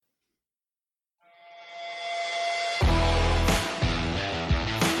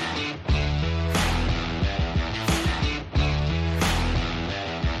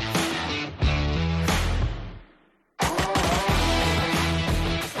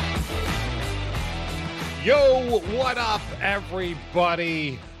Yo, what up,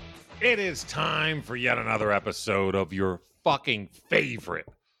 everybody? It is time for yet another episode of your fucking favorite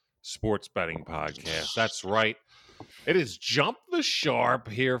sports betting podcast. That's right. It is Jump the Sharp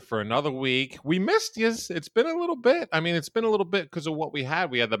here for another week. We missed you. It's been a little bit. It's been a little bit because of what we had.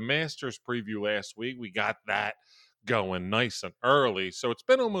 We had the Masters preview last week. We got that going nice and early. So it's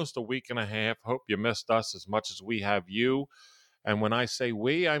been almost a week and a half. Hope you missed us as much as we have you. And when I say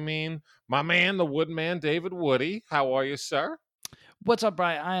we, I mean my man, the Woodman, David Woody. How are you, sir? What's up,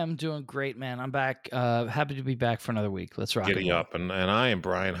 Brian? I am doing great, man. I'm back. Happy to be back for another week. Let's rock Giddy and roll. up. And I am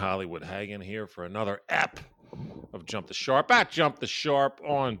Brian Hollywood Hagen here for another ep of Jump the Sharp at Jump the Sharp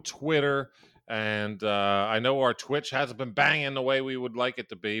on Twitter. And I know our Twitch hasn't been banging the way we would like it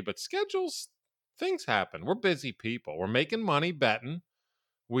to be, but schedules, things happen. We're busy people. We're making money betting.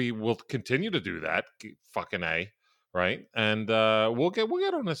 We will continue to do that. Fucking A. Right, and we'll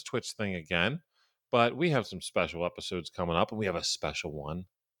get on this Twitch thing again, but we have some special episodes coming up, and we have a special one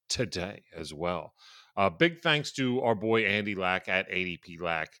today as well. Big thanks to our boy Andy Lack at ADP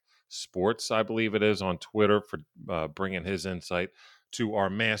Lack Sports, I believe it is, on Twitter for bringing his insight to our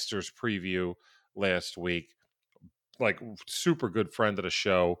Masters preview last week. Like, super good friend of the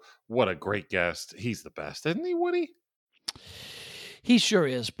show. What a great guest. He's the best, isn't he, Woody? He sure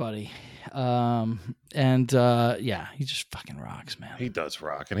is, buddy. Yeah, he just fucking rocks, man. He does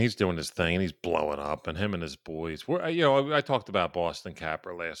rock, and he's doing his thing, and he's blowing up, and him and his boys. I talked about Boston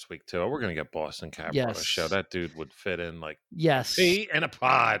Capper last week, too. We're going to get Boston Capper on the show. That dude would fit in like pea in a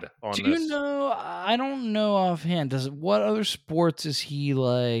pod on this. Do you know, I don't know offhand. What other sports is he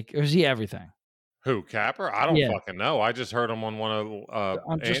like, or is he everything? Who, Capper? I don't fucking know. I just heard him on one of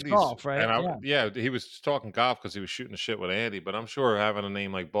Andy's golf, right? And he was talking golf because he was shooting the shit with Andy. But I'm sure having a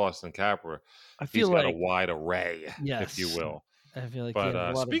name like Boston Capper, he's got a wide array, if you will. I feel like.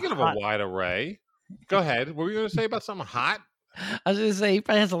 But speaking of a wide array, go ahead. What were you going to say about something hot? I was going to say he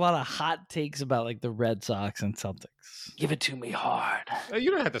probably has a lot of hot takes about like the Red Sox and Celtics. Give it to me hard.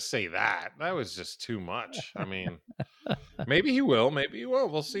 You don't have to say that. That was just too much. Maybe he will. Maybe he will.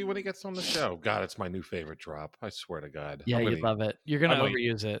 We'll see when he gets on the show. God, it's my new favorite drop. I swear to God. Yeah, you love it. You're going to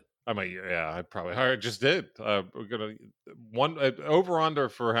overuse it. I just did. We're gonna over under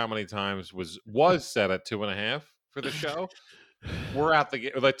for how many times was set at 2.5 for the show. We're out the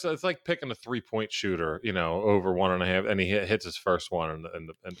game. It's like picking a 3-point shooter, over 1.5, and he hits his first one in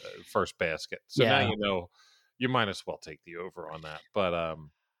the first basket. So now you know you might as well take the over on that. But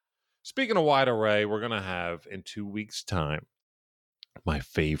speaking of wide array, we're gonna have in 2 weeks' time my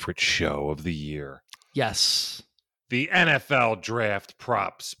favorite show of the year. Yes. The NFL Draft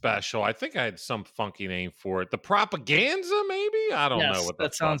Prop Special. I think I had some funky name for it. The Propaganza, maybe? I don't know what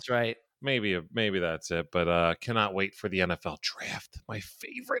that sounds right. Maybe that's it. But cannot wait for the NFL Draft. My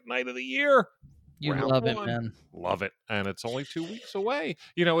favorite night of the year. You love it, man. Love it. And it's only 2 weeks away.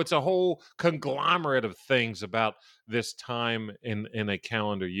 It's a whole conglomerate of things about this time in a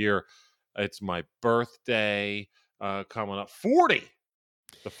calendar year. It's my birthday coming up. 40.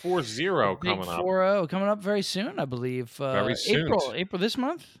 The 40 coming up. 40 coming up very soon, I believe. Very soon. April this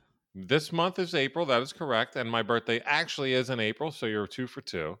month? This month is April. That is correct. And my birthday actually is in April, so you're 2 for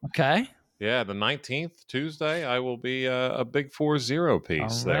 2. Okay. Yeah, the 19th, Tuesday, I will be a big 40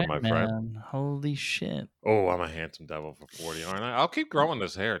 piece there, my friend. Holy shit. Oh, I'm a handsome devil for 40, aren't I? I'll keep growing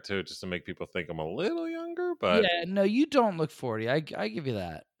this hair, too, just to make people think I'm a little younger. But yeah, no, you don't look 40. I give you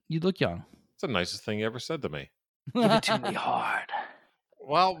that. You look young. It's the nicest thing you ever said to me. Give it to me hard.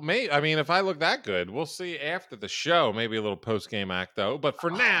 Well, if I look that good, we'll see after the show. Maybe a little post-game act, though. But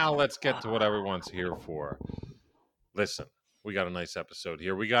for now, let's get to what everyone's here for. Listen, we got a nice episode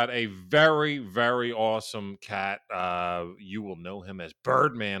here. We got a very, very awesome cat. You will know him as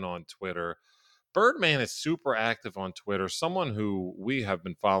Birdman on Twitter. Birdman is super active on Twitter, someone who we have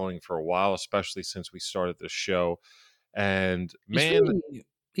been following for a while, especially since we started the show. And, man...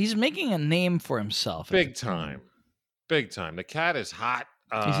 He's making a name for himself. Big time. Big time. The cat is hot.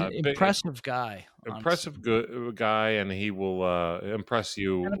 He's an impressive guy. Impressive good guy, and he will impress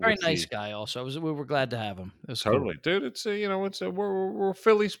you. And a very nice guy, also. We were glad to have him. Totally, cool. Dude. It's we're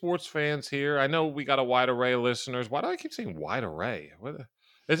Philly sports fans here. I know we got a wide array of listeners. Why do I keep saying wide array?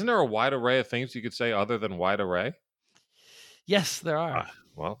 Isn't there a wide array of things you could say other than wide array? Yes, there are.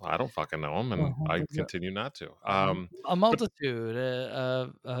 Well, I don't fucking know them, and I continue not to. A multitude. A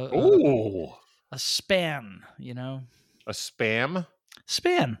span, A spam?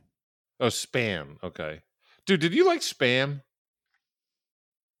 Span. Oh, spam. Okay. Dude, did you like spam?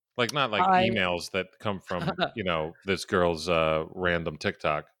 Like, not like emails that come from, this girl's random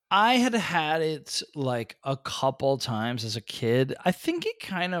TikTok. I had it like a couple times as a kid. I think it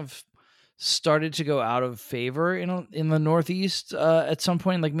kind of started to go out of favor in the Northeast at some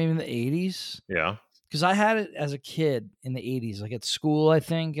point, like maybe in the 80s. Yeah. Because I had it as a kid in the 80s, like at school, I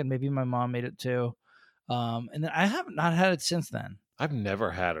think, and maybe my mom made it too. And then I have not had it since then. I've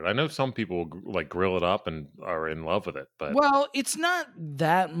never had it. I know some people like grill it up and are in love with it, but Well, it's not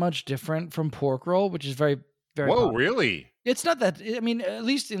that much different from pork roll, which is very, very whoa, popular. really? It's not that. I mean, at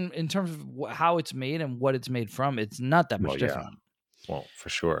least in terms of how it's made and what it's made from, it's not that much different. Well, for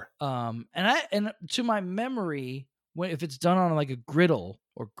sure. And to my memory, if it's done on like a griddle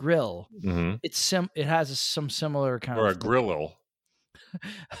or grill, it has some similar kind or of a grill.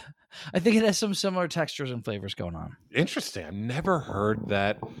 I think it has some similar textures and flavors going on. Interesting. I've never heard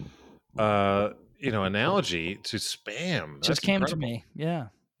that analogy to Spam. That's just came incredible. To me. Yeah.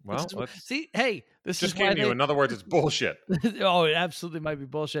 Well, see, hey, this just is came to you. In other words, it's bullshit. Oh, it absolutely might be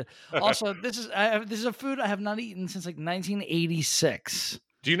bullshit. Also, this is a food I have not eaten since like 1986.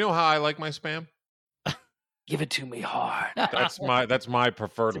 Do you know how I like my Spam? Give it to me hard. That's my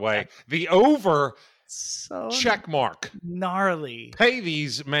preferred way. The over check mark. Gnarly. Pay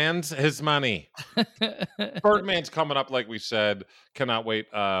these mans his money. Birdman's coming up, like we said. Cannot wait.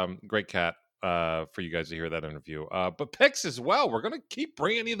 Great cat. For you guys to hear that interview. But picks as well. We're going to keep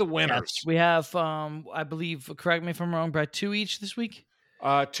bringing you the winners. Yes, we have, I believe, correct me if I'm wrong, Brett, 2 each this week?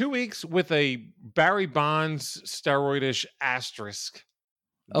 2 weeks with a Barry Bonds steroidish asterisk.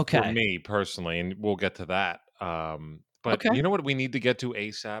 Okay. For me, personally, and we'll get to that. But you know what we need to get to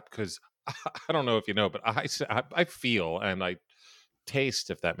ASAP? Because I don't know if you know, but I feel and I taste,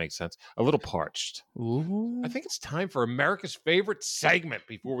 if that makes sense, a little parched. Ooh. I think it's time for America's favorite segment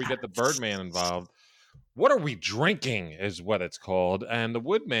before we get the Birdman involved. What are we drinking is what it's called. And the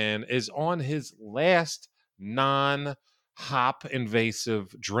Woodman is on his last non-hop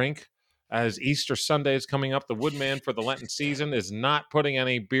invasive drink. As Easter Sunday is coming up, the Woodman for the Lenten season is not putting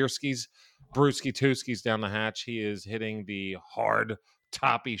any beerskis, brewski tooskies down the hatch. He is hitting the hard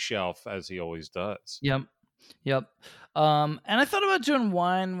toppy shelf as he always does. Yep. And I thought about doing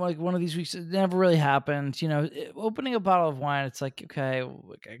wine like one of these weeks. It never really happened. Opening a bottle of wine, it's like, okay,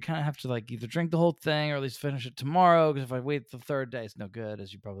 I kind of have to like either drink the whole thing or at least finish it tomorrow. Because if I wait the third day, it's no good,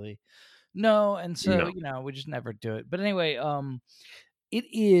 as you probably know. And so, we just never do it. But anyway, it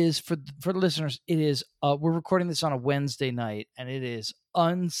is for the listeners. It is. We're recording this on a Wednesday night, and it is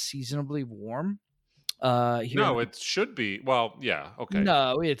unseasonably warm. No, it should be. Well, yeah, okay.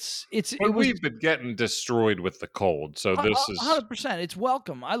 No, we've been getting destroyed with the cold, so this is 100%. It's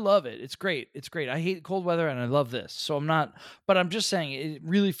welcome. I love it. It's great. I hate cold weather, and I love this. So but I'm just saying, it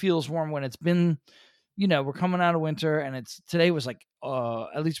really feels warm when it's been. We're coming out of winter, and today was like,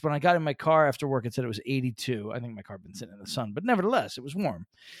 at least when I got in my car after work, it said it was 82. I think my car had been sitting in the sun, but nevertheless, it was warm,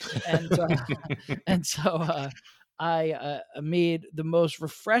 and so. I made the most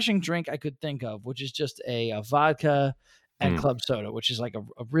refreshing drink I could think of, which is just a vodka and club soda, which is like a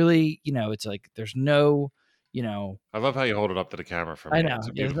really, it's like there's no, I love how you hold it up to the camera for me. I know. It's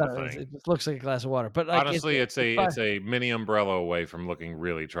a beautiful thing. It looks like a glass of water, but like, honestly, it's a mini umbrella away from looking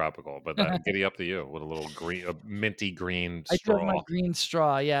really tropical. But giddy up to you with a little minty green straw. I do my green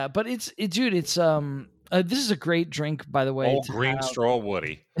straw, yeah. But dude, this is a great drink, by the way. Old green straw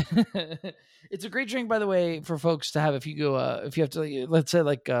Woody. It's a great drink, by the way, for folks to have if you go, if you have to, let's say,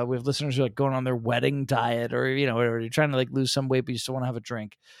 like we have listeners who are like going on their wedding diet, or whatever, you're trying to like lose some weight, but you still want to have a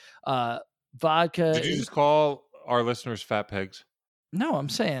drink. Vodka. Did you just call our listeners fat pigs? No, I'm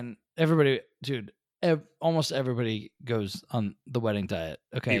saying everybody, dude. Almost everybody goes on the wedding diet.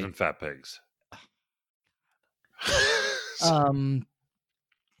 Okay, even fat pigs.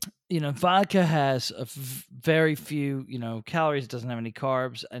 Vodka has very few, calories. It doesn't have any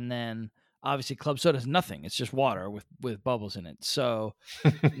carbs, and then obviously club soda is nothing. It's just water with bubbles in it. So,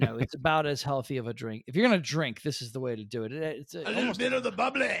 it's about as healthy of a drink. If you're gonna drink, this is the way to do it. It's a little bit of the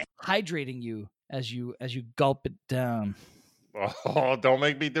bubbly, hydrating you as you gulp it down. Oh, don't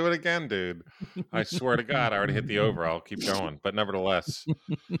make me do it again, dude. I swear to God, I already hit the over. I'll keep going. But nevertheless,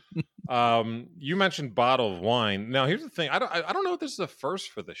 you mentioned bottle of wine. Now, here's the thing. I don't know if this is the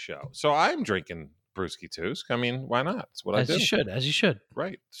first for the show. So I'm drinking Brewski Toosk. I mean, why not? It's what I do. As you should.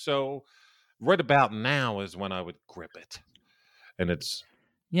 Right. So right about now is when I would grip it. And it's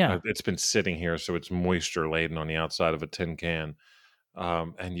been sitting here, so it's moisture laden on the outside of a tin can.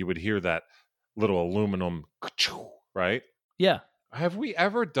 And you would hear that little aluminum, right? Yeah. Have we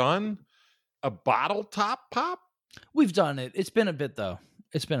ever done a bottle top pop? We've done it. It's been a bit, though.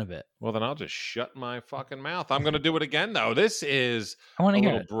 It's been a bit. Well, then I'll just shut my fucking mouth. I'm going to do it again, though. This is a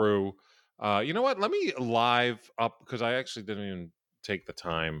little brew. You know what? Let me live up, because I actually didn't even take the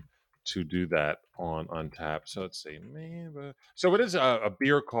time to do that on tap. So let's see. So it is a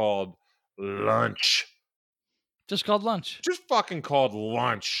beer called lunch. Just called lunch. Just fucking called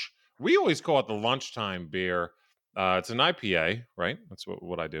lunch. We always call it the lunchtime beer. It's an IPA, right? That's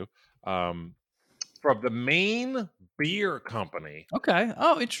what I do. From the Maine Beer Company. Okay.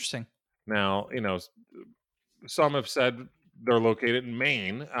 Oh, interesting. Now, some have said they're located in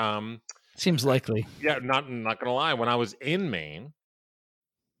Maine. Seems likely. Yeah, not gonna lie. When I was in Maine,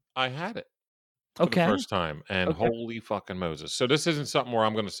 I had it for the Okay. first time, and holy fucking Moses! So this isn't something where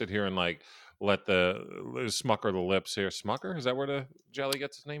I'm going to sit here and like let the smucker the lips here. Smucker, is that where the jelly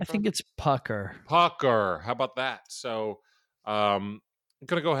gets its name I from? think it's Pucker. Pucker. How about that? So, I'm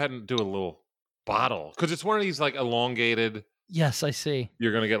gonna go ahead and do a little bottle because it's one of these like elongated. Yes, I see.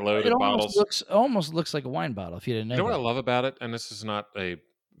 You're gonna get loaded It bottles. almost looks like a wine bottle if you didn't know. You know what I that. love about it, and this is not a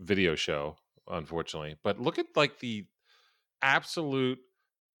video show, unfortunately, but look at like the absolute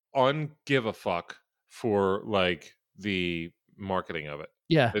ungive a fuck for like the marketing of it.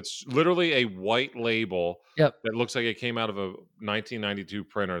 Yeah. It's literally a white label Yep. that looks like it came out of a 1992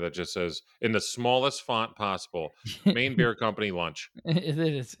 printer that just says in the smallest font possible, Maine Beer Company lunch. It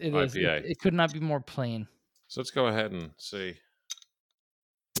is. It is. IPA. It could not be more plain. So let's go ahead and see.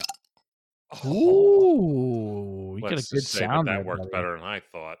 Ooh, you got a Let's good just say sound. that worked better than I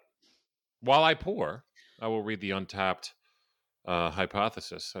thought. While I pour, I will read the Untapped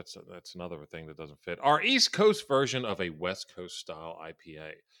hypothesis. That's another thing that doesn't fit. Our East Coast version of a West Coast style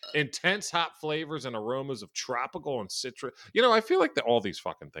IPA. Intense hop flavors and aromas of tropical and citrus. I feel like all these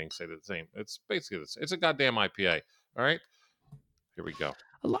fucking things say the same. It's basically this. It's a goddamn IPA. All right, here we go.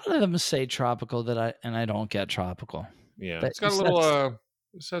 A lot of them say tropical I don't get tropical. Yeah, it's got a little.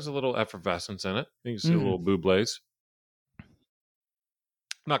 This has a little effervescence in it. You can see a little Bublé's. I'm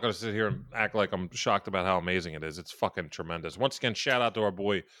not going to sit here and act like I'm shocked about how amazing it is. It's fucking tremendous. Once again, shout out to our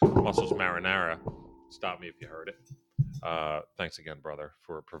boy Muscles Marinara. Stop me if you heard it. Thanks again, brother,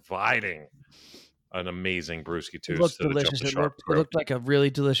 for providing an amazing brewski too. It looked delicious. It looked like a really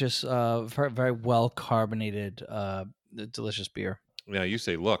delicious, very well carbonated, delicious beer. Yeah, you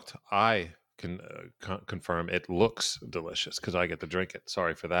say looked. I can confirm it looks delicious because I get to drink it.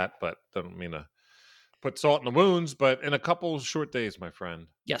 Sorry for that, but don't mean to put salt in the wounds. But in a couple short days, my friend,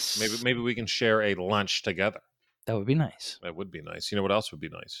 yes, maybe we can share a lunch together. That would be nice. That would be nice. You know what else would be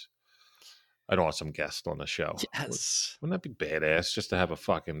nice? An awesome guest on the show. Yes, wouldn't that be badass? Just to have a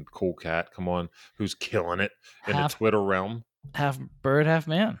fucking cool cat come on who's killing it in the Twitter realm. Half bird, half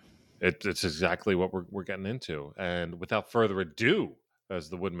man. It's exactly what we're getting into. And without further ado, as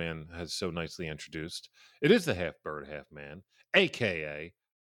the Woodman has so nicely introduced, it is the half bird, half man, aka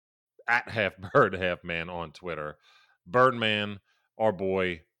at half bird, half man on Twitter. Birdman, our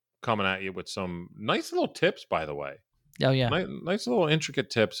boy, coming at you with some nice little tips, by the way. Oh yeah, nice little intricate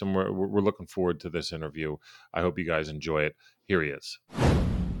tips, and we're looking forward to this interview. I hope you guys enjoy it. Here he is.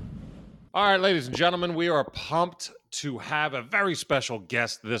 All right, ladies and gentlemen, we are pumped to have a very special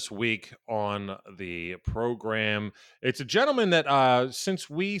guest this week on the program. It's a gentleman that, since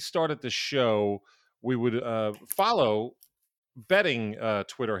we started the show, we would follow betting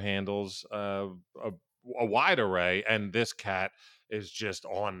Twitter handles, a wide array, and this cat is just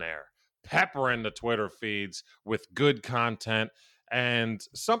on there, peppering the Twitter feeds with good content. And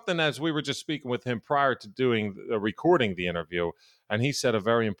something, as we were just speaking with him prior to recording the interview, and he said a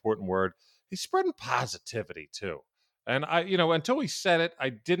very important word. He's spreading positivity too. And I, until he said it, I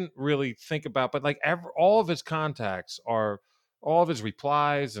didn't really think about, but like all of his contacts are, all of his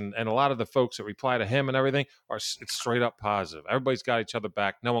replies and a lot of the folks that reply to him and everything it's straight up positive. Everybody's got each other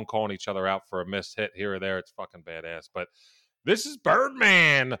back. No one calling each other out for a missed hit here or there. It's fucking badass. But this is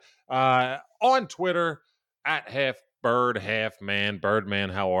Birdman on Twitter at half bird, half man. Birdman,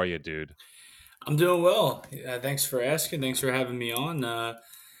 how are you, dude? I'm doing well. Thanks for asking. Thanks for having me on. I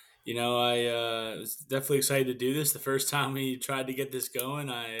was definitely excited to do this. The first time we tried to get this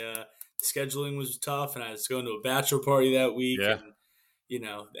going, scheduling was tough, and I was going to a bachelor party that week. Yeah.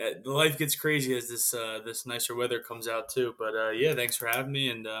 And, life gets crazy as this nicer weather comes out too. But thanks for having me,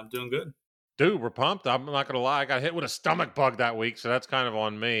 and I'm doing good. Dude, we're pumped. I'm not going to lie. I got hit with a stomach bug that week, so that's kind of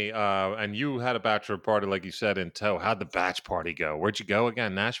on me. And you had a bachelor party, like you said, in tow. How'd the batch party go? Where'd you go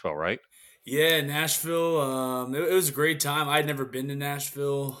again? Nashville, right? Yeah, Nashville. It was a great time. I'd never been to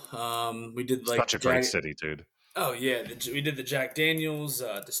Nashville. We did such a great city, dude. Oh yeah, we did the Jack Daniels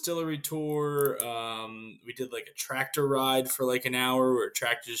distillery tour. We did like a tractor ride for like an hour, where a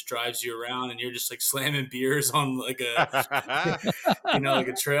tractor just drives you around, and you're just like slamming beers on like a like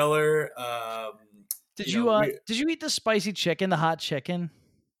a trailer. Did you eat the spicy chicken, the hot chicken?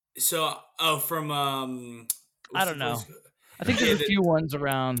 So from I don't know. I think there's a few ones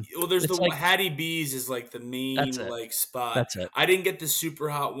around. Well, there's Hattie B's is like the main like spot. That's it. I didn't get the super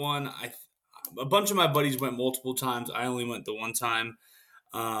hot one. a bunch of my buddies went multiple times. I only went the one time.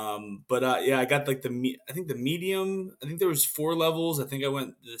 But yeah, I got like I think the medium. I think there was 4 levels. I think I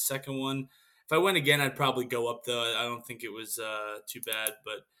went the second one. If I went again, I'd probably go up though. I don't think it was too bad.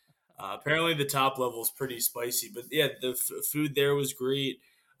 But apparently the top level is pretty spicy. But yeah, the food there was great.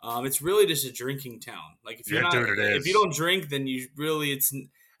 It's really just a drinking town. Like if you're Yeah, not, dude, it if you is. don't drink, then you really it's.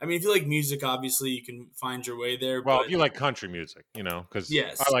 I mean, if you like music, obviously you can find your way there. Well, But if you like country music, because I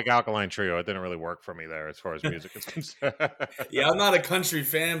yes, like Alkaline Trio, it didn't really work for me there as far as music is concerned. yeah, I'm not a country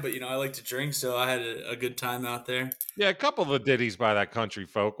fan, but I like to drink, so I had a good time out there. Yeah, a couple of the ditties by that country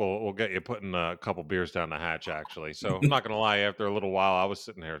folk will get you putting a couple beers down the hatch, actually. So I'm not going to lie, after a little while, I was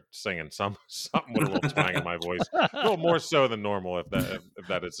sitting here singing something with a little twang in my voice, a little more so than normal, if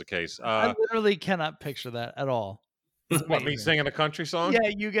that is the case. I literally cannot picture that at all. What, me singing a country song? Yeah,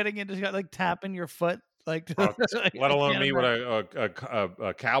 you getting into like tapping your foot, like, Let alone me with imagine.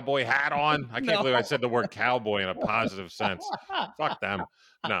 a cowboy hat on. I can't believe I said the word cowboy in a positive sense. Fuck them.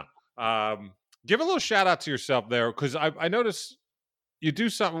 No. Give a little shout out to yourself there, because I noticed you do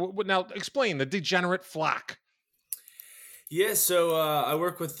something. Now, explain the Degenerate Flock. Yeah, so I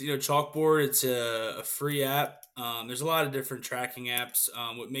work with Chalkboard. It's a free app. There's a lot of different tracking apps.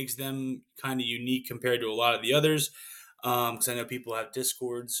 What makes them kind of unique compared to a lot of the others, because I know people have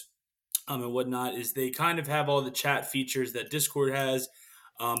Discords and whatnot, is they kind of have all the chat features that Discord has,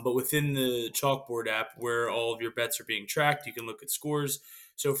 but within the Chalkboard app, where all of your bets are being tracked, you can look at scores.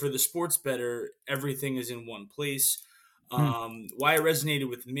 So for the sports bettor, everything is in one place. Why it resonated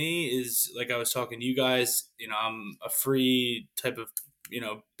with me is, like I was talking to you guys, I'm a free type of,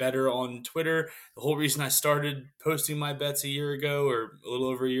 bettor on Twitter. The whole reason I started posting my bets a year ago, or a little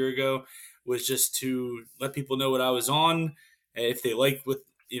over a year ago, was just to let people know what I was on. If they like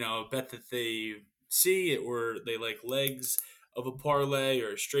a bet that they see, or they like legs of a parlay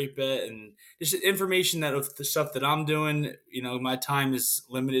or a straight bet, and just information that of the stuff that I'm doing. My time is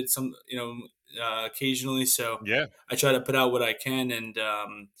limited occasionally, so Yeah. I try to put out what I can. And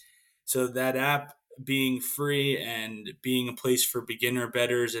so that app being free and being a place for beginner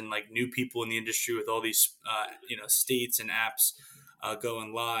bettors and like new people in the industry, with all these states and apps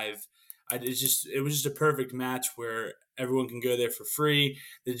going live, it was just a perfect match where everyone can go there for free.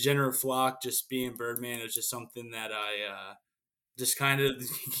 The Degenerate Flock, just being Birdman, it was just something that I just kind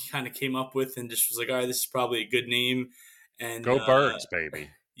of came up with, and just was like, all right, this is probably a good name. And Go Birds, baby.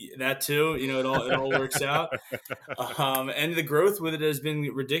 that too, it all works out. And the growth with it has been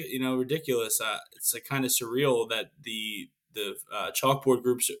ridiculous. It's like kind of surreal that the Chalkboard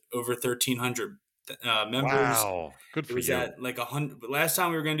group's over 1,300 members. Wow, good for It was you. at like 100. Last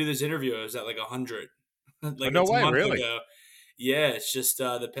time we were going to do this interview, it was at like 100. Like No it's way, a month really? ago. Yeah, it's just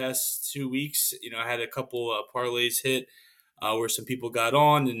the past 2 weeks. I had a couple parlays hit where some people got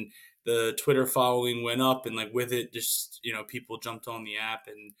on, and the Twitter following went up, and like with it, just people jumped on the app,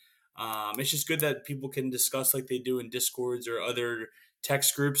 and it's just good that people can discuss like they do in Discords or other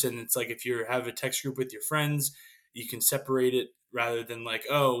text groups. And it's like, if you have a text group with your friends, you can separate it, rather than like,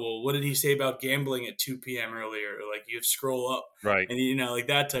 oh, well, what did he say about gambling at 2 p.m. earlier? Or like you scroll up, Right. and like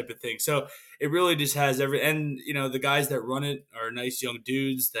that type of thing. So it really just has and the guys that run it are nice young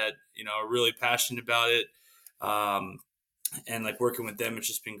dudes that are really passionate about it. And like working with them, it's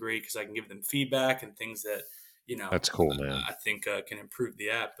just been great because I can give them feedback and things that That's cool, man. I think can improve the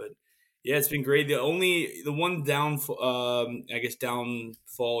app. But yeah, it's been great. The one downfall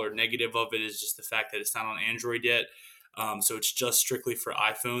or negative of it is just the fact that it's not on Android yet. So it's just strictly for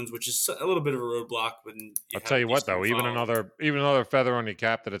iPhones, which is a little bit of a roadblock. When I'll tell you what, though, even another feather on your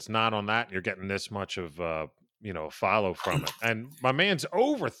cap that it's not on that, you're getting this much of follow from it. And my man's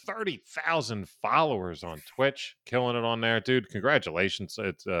over 30,000 followers on Twitch, killing it on there, dude. Congratulations.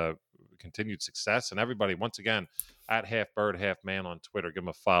 It's continued success. And everybody, once again, at Half Bird, Half Man on Twitter, give him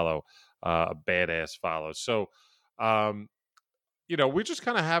a follow, a badass follow. So, we're just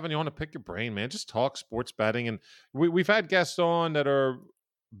kind of having you on to pick your brain, man. Just talk sports betting. And we've had guests on that are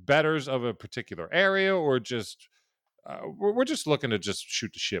bettors of a particular area, or just we're just looking to just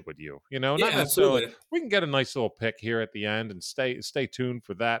shoot the shit with you, not necessarily. Absolutely. We can get a nice little pick here at the end, and stay tuned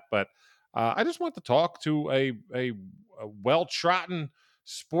for that. But I just want to talk to a well-trodden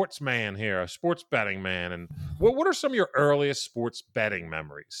sportsman here, a sports betting man. And what are some of your earliest sports betting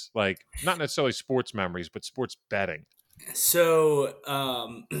memories? Like, not necessarily sports memories, but sports betting. So,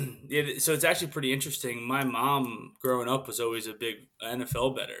 so it's actually pretty interesting. My mom, growing up, was always a big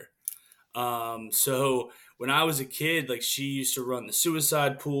NFL bettor. So when I was a kid, like, she used to run the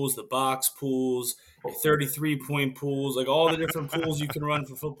suicide pools, the box pools, 33-point pools, like all the different pools you can run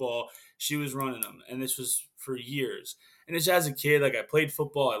for football. She was running them, and this was for years. And it's as a kid, like I played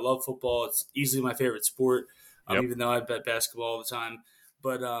football. I love football. It's easily my favorite sport. Yep. Even though I bet basketball all the time.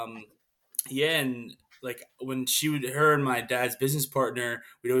 But yeah, and like when her and my dad's business partner,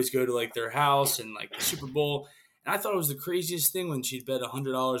 we'd always go to like their house and like the Super Bowl. And I thought it was the craziest thing when she'd bet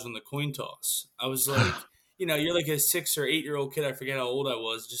 $100 on the coin toss. I was like, you're like a 6 or 8 year old kid. I forget how old I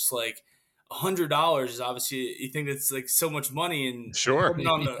was. Just like $100 is obviously, you think it's like so much money, and Sure. putting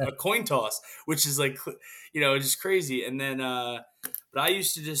on a coin toss, which is like, just crazy. And then, but I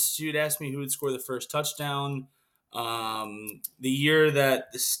used to she'd ask me who would score the first touchdown. The year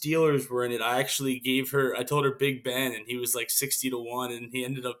that the Steelers were in it, I told her Big Ben, and he was like 60-1, and he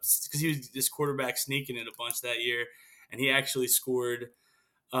ended up, because he was this quarterback sneaking it a bunch that year, and he actually scored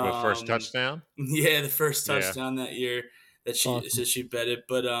The first touchdown? Yeah, the first touchdown that year that she bet it.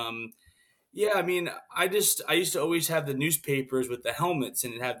 But yeah, I mean, I used to always have the newspapers with the helmets,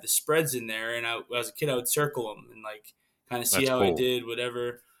 and it had the spreads in there, and when I was a kid, I would circle them and like kind of see how I did,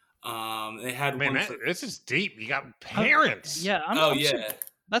 whatever. They had this is deep. You got parents.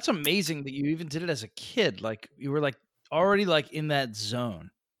 That's amazing that you even did it as a kid. Like you were like already like in that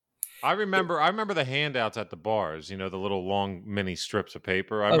zone. I remember the handouts at the bars, the little long mini strips of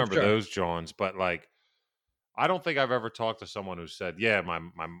paper. I remember those, Johns, but like I don't think I've ever talked to someone who said, "Yeah, my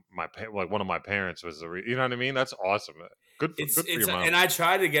like one of my parents was you know what I mean?" That's awesome. Good for your mom. And I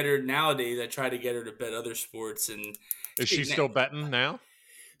try to get her nowadays. I try to get her to bet other sports. And is she still betting now?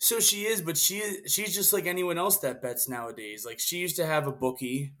 So she is, but she's just like anyone else that bets nowadays. Like she used to have a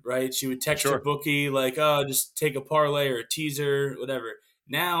bookie, right? She would text her bookie like, "Oh, just take a parlay or a teaser, whatever."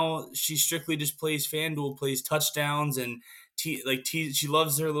 Now she strictly just plays FanDuel, plays touchdowns, and she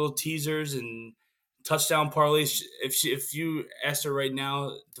loves her little teasers and touchdown parlays. If you asked her right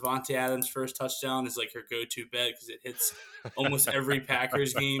now, Devontae Adams' first touchdown is like her go-to bet because it hits almost every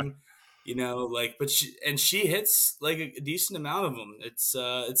Packers game. But she hits like a decent amount of them. It's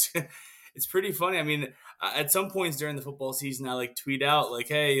pretty funny. I mean, at some points during the football season, I like tweet out like,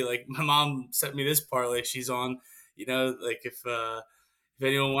 "Hey, like my mom sent me this parlay she's on." Like if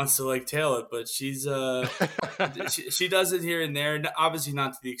anyone wants to like tail it, but she's she does it here and there. Obviously,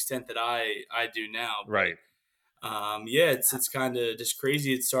 not to the extent that I do now. But, right. It's kind of just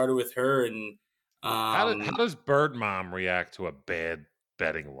crazy. It started with her, and how does Bird Mom react to a bad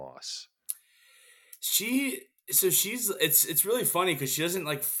betting loss? It's really funny because she doesn't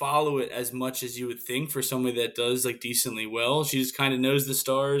like follow it as much as you would think for somebody that does like decently well. She just kind of knows the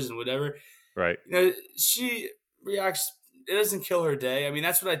stars and whatever. Right. She reacts. It doesn't kill her day. I mean,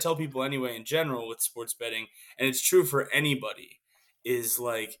 that's what I tell people anyway in general with sports betting, and it's true for anybody. Is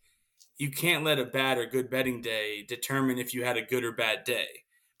like you can't let a bad or good betting day determine if you had a good or bad day,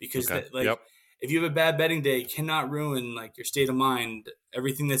 because if you have a bad betting day, it cannot ruin like your state of mind,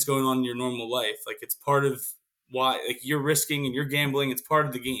 everything that's going on in your normal life. Like it's part of why like you're risking and you're gambling. It's part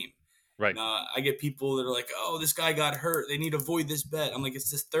of the game. Right. I get people that are like, "Oh, this guy got hurt. They need to avoid this bet." I'm like,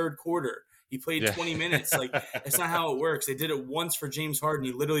 "It's this third quarter. He played 20 minutes. Like that's not how it works. They did it once for James Harden.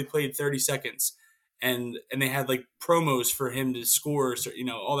 He literally played 30 seconds, and they had like promos for him to score,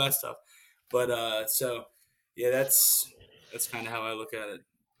 all that stuff. But that's kind of how I look at it.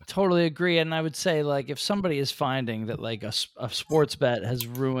 Totally agree. And I would say like if somebody is finding that like a sports bet has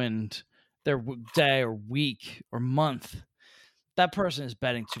ruined their day or week or month, that person is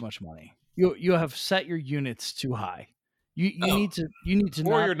betting too much money. You have set your units too high. You need to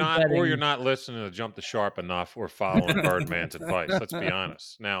or you're not listening to Jump the Sharp enough or following Birdman's advice. Let's be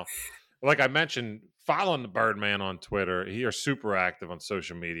honest. Now, like I mentioned, following the Birdman on Twitter, you're super active on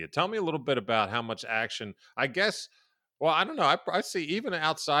social media. Tell me a little bit about how much action, I guess. Well, I don't know. I see even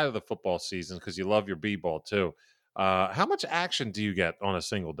outside of the football season, because you love your b-ball too. How much action do you get on a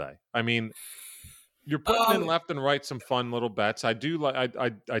single day? I mean, you're putting in left and right some fun little bets. I do like.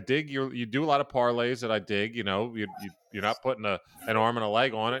 I dig you do a lot of parlays that I dig. You're not putting an arm and a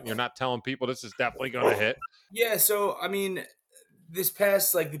leg on it. And you're not telling people this is definitely going to hit. Yeah. So I mean, the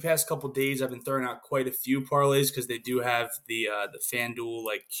past couple of days, I've been throwing out quite a few parlays because they do have the FanDuel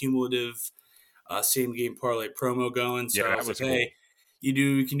like cumulative same game parlay promo going. So I was like, hey,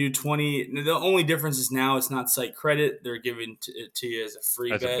 you can do 20. The only difference is now it's not site credit. They're giving it to you as a free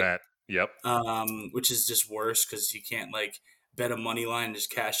bet. A bet. Yep. Which is just worse because you can't like bet a money line and just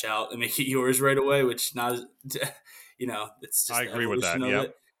cash out and make it yours right away, which not, it's just I agree with that. Yeah.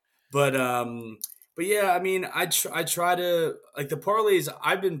 But yeah, I mean, I try to like the parlays.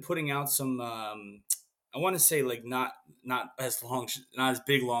 I've been putting out some, I want to say like not as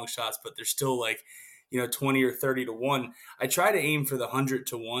big long shots, but they're still like, 20 or 30 to 1. I try to aim for the 100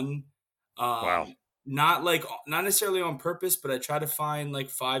 to 1. Wow. Not necessarily on purpose, but I try to find like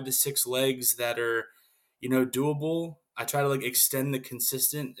 5 to 6 legs that are, doable. I try to like extend the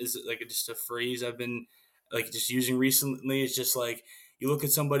consistent is like just a phrase I've been like just using recently. It's just like you look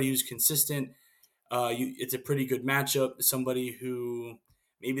at somebody who's consistent. It's a pretty good matchup. Somebody who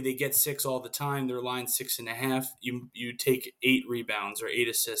maybe they get 6 all the time, they're line 6.5. You take 8 rebounds or 8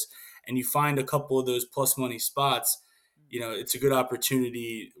 assists, and you find a couple of those plus money spots. It's a good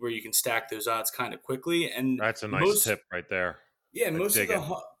opportunity where you can stack those odds kind of quickly. And That's a nice tip right there. yeah, most of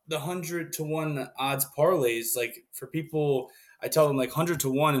the 100-to-1 odds parlays, like for people, I tell them like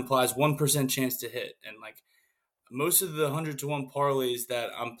 100-to-1 implies 1% chance to hit, and like most of the 100-to-1 parlays that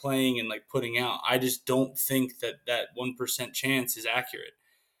I'm playing and like putting out, I just don't think that 1% chance is accurate.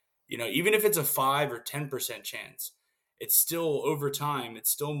 Even if it's a 5 or 10% chance, it's still over time.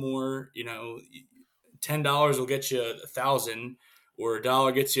 It's still more. $10 will get you 1,000, or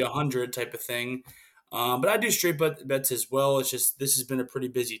 $1 gets you 100 type of thing. But I do straight bets as well. It's just this has been a pretty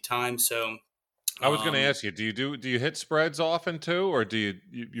busy time. So I was going to ask you, do you hit spreads often too, or do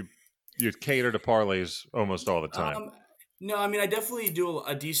you cater to parlays almost all the time? No, I mean I definitely do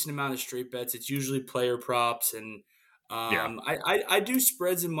a decent amount of straight bets. It's usually player props, and I do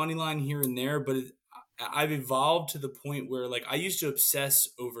spreads and money line here and there. But I've evolved to the point where like I used to obsess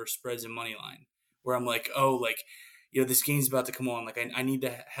over spreads and money line, where I'm like, oh, like this game's about to come on. Like I need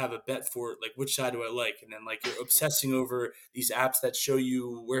to have a bet for it. Like which side do I like? And then like you're obsessing over these apps that show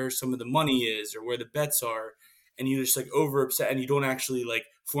you where some of the money is or where the bets are. And you just like over upset and you don't actually like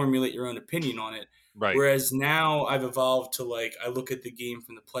formulate your own opinion on it. Right. Whereas now I've evolved to like, I look at the game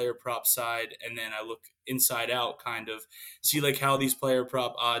from the player prop side and then I look inside out, kind of see like how these player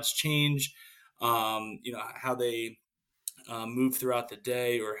prop odds change, how they move throughout the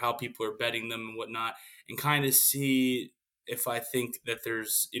day or how people are betting them and whatnot, and kind of see if I think that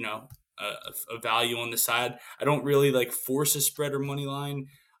there's, a value on the side. I don't really like force a spread or money line.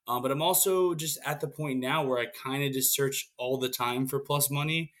 But I'm also just at the point now where I kind of just search all the time for plus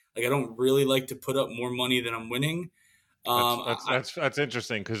money. Like I don't really like to put up more money than I'm winning. That's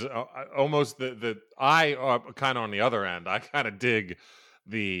interesting because almost I kind of on the other end. I kind of dig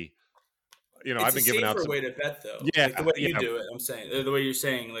the. I've been giving out some way to bet though. Yeah, like the way you do it. I'm saying the way you're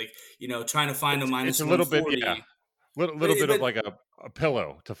saying, like trying to find a minus. It's a little bit, little bit of like a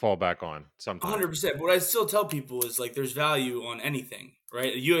pillow to fall back on sometimes. 100%. But what I still tell people is like there's value on anything,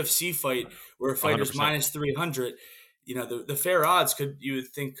 right? A UFC fight where a fighter's 100%. Minus 300, the fair odds you would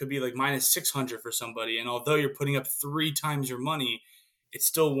think could be like minus 600 for somebody. And although you're putting up 3 times your money, it's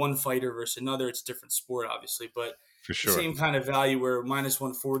still one fighter versus another. It's a different sport, obviously, but for sure. The same kind of value where minus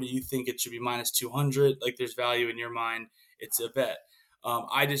 140, you think it should be minus 200. Like there's value in your mind. It's a bet.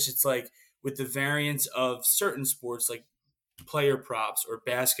 It's like with the variance of certain sports, like player props or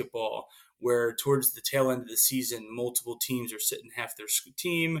basketball, where towards the tail end of the season, multiple teams are sitting half their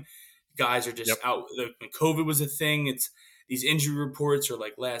team. Guys are just out. When COVID was a thing, it's these injury reports are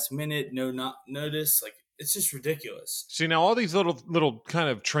like last minute, not notice. Like it's just ridiculous. See, now all these little kind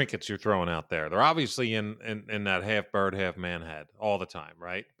of trinkets you're throwing out there, they're obviously in that half bird, half man head all the time,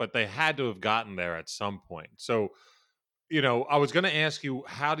 right? But they had to have gotten there at some point. So, I was going to ask you,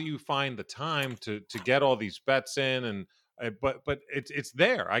 how do you find the time to get all these bets in? And but it's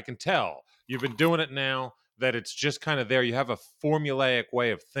there. I can tell you've been doing it now. That it's just kind of there. You have a formulaic way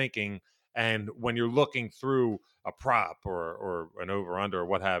of thinking, and when you're looking through a prop or an over/under or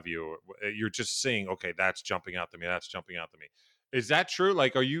what have you, you're just seeing, okay, that's jumping out to me. That's jumping out to me. Is that true?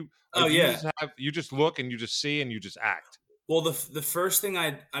 Like, are you? You just look and you just see and you just act. Well, the first thing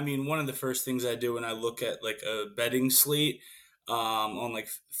one of the first things I do when I look at like a betting slate on like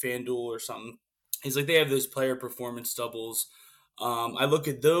FanDuel or something is like they have those player performance doubles. I look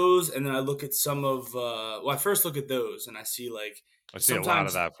at those, and then I look at some of. I first look at those, and I see like. I see a lot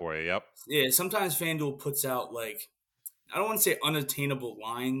of that for you. Yep. Yeah, sometimes FanDuel puts out like, I don't want to say unattainable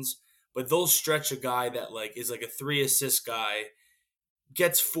lines, but they'll stretch a guy that like is like a 3 assist guy,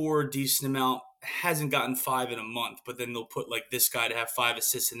 gets 4 decent amount, hasn't gotten 5 in a month, but then they'll put like this guy to have 5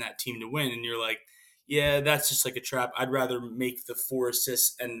 assists in that team to win, and you're like, yeah, that's just like a trap. I'd rather make the 4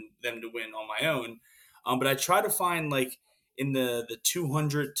 assists and them to win on my own. But I try to find like. In the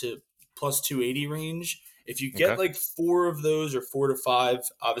 200 to plus 280 range, if you get like 4 of those or 4 to 5,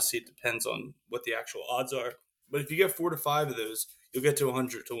 obviously it depends on what the actual odds are. But if you get 4 to 5 of those, you'll get to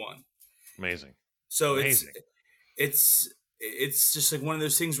 100 to 1. Amazing. So it's just like one of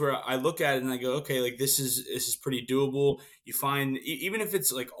those things where I look at it and I go, okay, like this is pretty doable. You find even if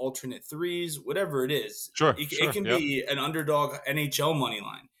it's like alternate threes, whatever it is, it can be an underdog NHL money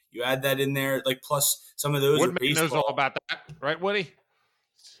line. You add that in there, like plus some of those. Woodman knows all about that, right, Woody?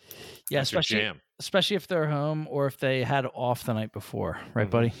 Yeah, that's especially if they're home or if they had off the night before, right,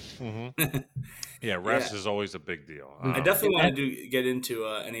 buddy? Mm-hmm. Yeah, rest is always a big deal. I definitely want to get into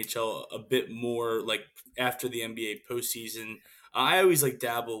NHL a bit more, like after the NBA postseason. I always like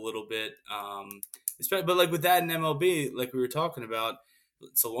dabble a little bit, but like with that in MLB, like we were talking about,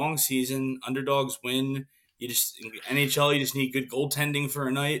 it's a long season. Underdogs win. You just in NHL, you just need good goaltending for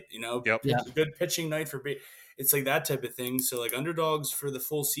a night. Yep. Yeah. Good pitching night for. It's like that type of thing. So like underdogs for the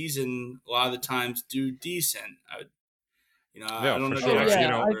full season, a lot of the times do decent. I don't know. Sure. The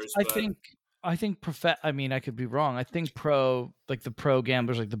numbers, I think I mean, I could be wrong. I think the pro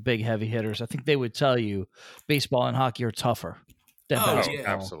gamblers, like the big heavy hitters, I think they would tell you baseball and hockey are tougher than basketball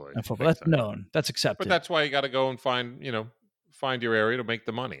absolutely. and football. That's known. That's accepted. But that's why you got to go and find your area to make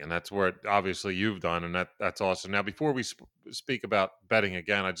the money, and that's where obviously you've done, and that's awesome. Now, before we speak about betting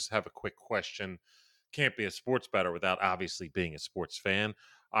again, I just have a quick question. Can't be a sports bettor without obviously being a sports fan.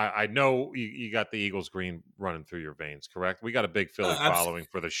 I know you got the Eagles green running through your veins, correct? We got a big Philly following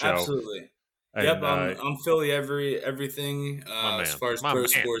for the show. Absolutely. And, yep, I'm Philly everything as far as pro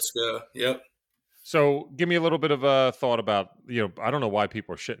sports go. Yep. So give me a little bit of a thought about, I don't know why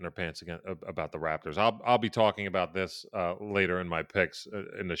people are shitting their pants again about the Raptors. I'll be talking about this later in my picks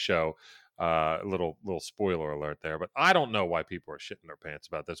in the show. Little spoiler alert there, but I don't know why people are shitting their pants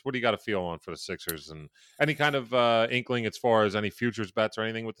about this. What do you got to feel on for the Sixers, and any kind of inkling as far as any futures bets or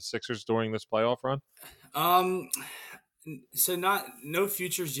anything with the Sixers during this playoff run? So no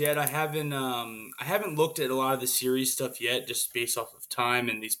futures yet. I haven't looked at a lot of the series stuff yet, just based off of time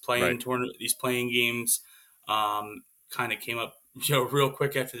and these playing these playing games. Kind of came up real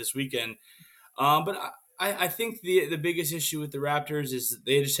quick after this weekend. But I think the biggest issue with the Raptors is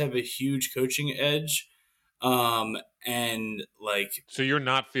they just have a huge coaching edge. And like, so you're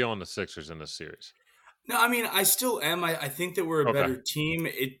not feeling the Sixers in this series? No, I mean, I still am. I think that we're a better team.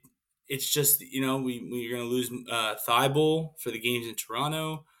 It's just, we're going to lose Thibault for the games in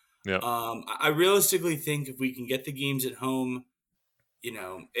Toronto. Yeah. I realistically think if we can get the games at home,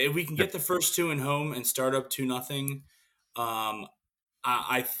 if we can get the first two in home and start up 2-0,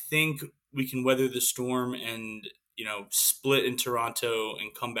 I think we can weather the storm and, split in Toronto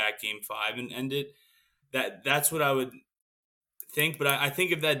and come back game 5 and end it. That's what I would think. But I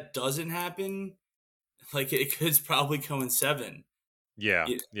think if that doesn't happen, like it could probably go in 7. Yeah.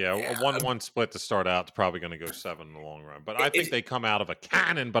 A 1-1 split to start out is probably going to go 7 in the long run. But I think they come out of a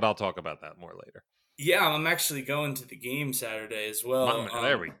cannon, but I'll talk about that more later. Yeah, I'm actually going to the game Saturday as well.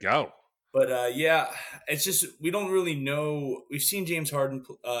 There we go. But it's just we don't really know. We've seen James Harden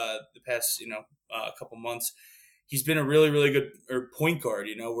the past couple months. He's been a really, really good point guard,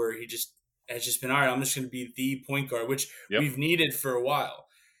 where he has just been, all right, I'm just going to be the point guard, which we've needed for a while.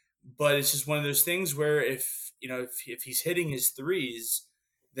 But it's just one of those things where if he's hitting his threes,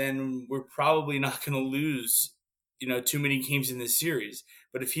 then we're probably not going to lose, too many games in this series.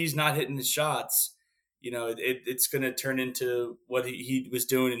 But if he's not hitting the shots, it's going to turn into what he was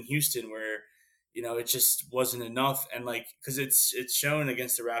doing in Houston, where, it just wasn't enough. And because it's shown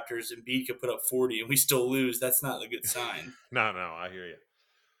against the Raptors, Embiid could put up 40 and we still lose. That's not a good sign. No, I hear you.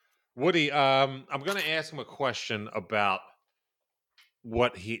 Woody, I'm going to ask him a question about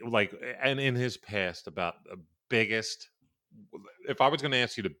what he and in his past about the biggest. If I was going to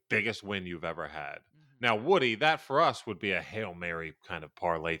ask you the biggest win you've ever had, now Woody, that for us would be a Hail Mary kind of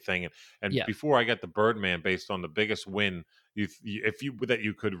parlay thing. And before I get the Birdman, based on the biggest win that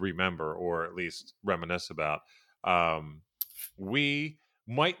you could remember or at least reminisce about, we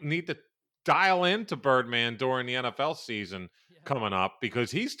might need to dial into Birdman during the NFL season coming up,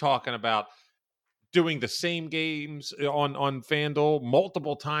 because he's talking about doing the same games on FanDuel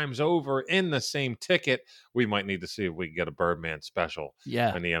multiple times over in the same ticket. We might need to see if we can get a Birdman special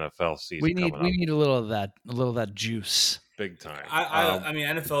in the NFL season. We need a little of that juice. Big time. I mean,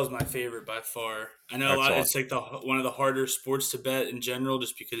 NFL is my favorite by far. I know a lot. Awesome. It's like one of the harder sports to bet in general,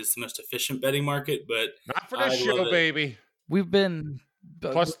 just because it's the most efficient betting market. But not for this show, baby. We've been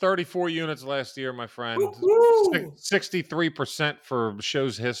plus 34 units last year, my friend. 63% for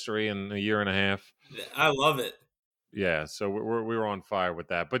show's history in a year and a half. I love it. Yeah, so we were on fire with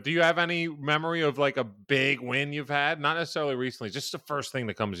that. But do you have any memory of a big win you've had? Not necessarily recently, just the first thing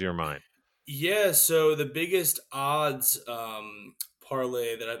that comes to your mind. Yeah, so the biggest odds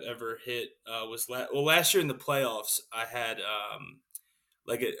parlay that I've ever hit was last year in the playoffs. I had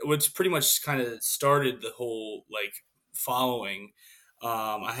which pretty much kind of started the whole following.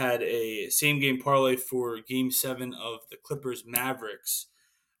 I had a same game parlay for Game 7 of the Clippers Mavericks.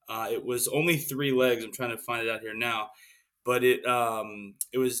 It was only 3 legs. I'm trying to find it out here now, but it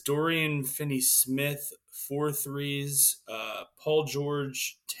was Dorian Finney-Smith 4 threes, Paul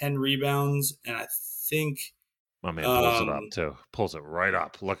George 10 rebounds, and I think My man pulls it up too. Pulls it right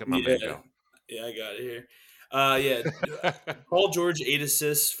up. Look at my man go. Yeah, I got it here. Paul George 8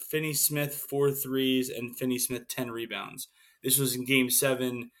 assists, Finney Smith 4 threes, and Finney Smith 10 rebounds. This was in Game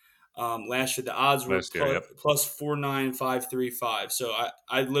 7. Last year the odds were plus 49535. So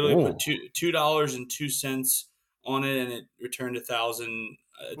I literally put $2.02 on it, and it returned $1,000.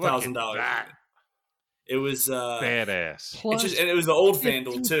 It was badass. And it was the old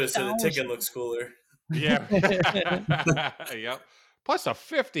FanDuel too, so the ticket looks cooler. Yeah. Yep. Plus a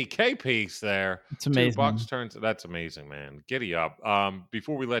 50K piece there. It's amazing. $2 turns. That's amazing, man. Giddy up.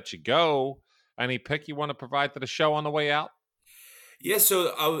 Before we let you go, any pick you want to provide to the show on the way out? Yeah,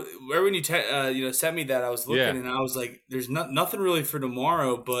 so when you sent me that, I was looking and I was like, "There's nothing really for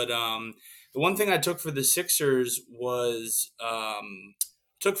tomorrow." But the one thing I took for the Sixers was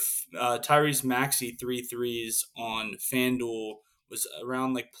took Tyrese Maxey 3 threes on FanDuel, was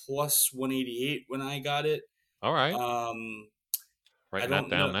around like plus 188 when I got it. All right. Writing that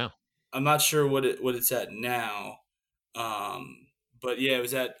down now. I'm not sure what it's at now, but yeah, it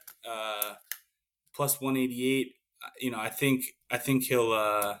was at plus 188. I think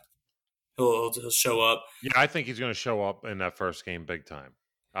he'll show up. Yeah, I think he's going to show up in that first game big time.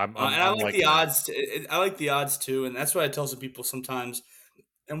 I like the odds. I like the odds too, and that's what I tell some people sometimes,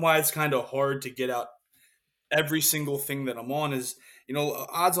 and why it's kind of hard to get out every single thing that I'm on is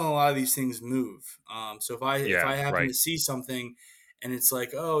odds on a lot of these things move. So if I happen to see something, and it's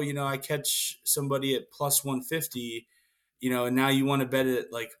like, oh, I catch somebody at plus 150, and now you want to bet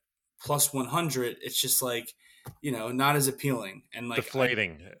it like plus 100, it's just like, not as appealing and like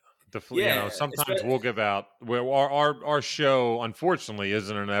deflating. Sometimes we'll give out where our show unfortunately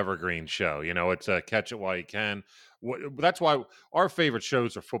isn't an evergreen show. It's a catch it while you can. That's why our favorite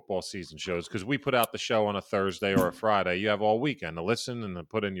shows are football season shows, because we put out the show on a Thursday or a Friday. You have all weekend to listen and to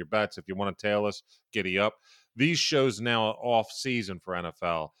put in your bets. If you want to tail us, giddy up. These shows now off season for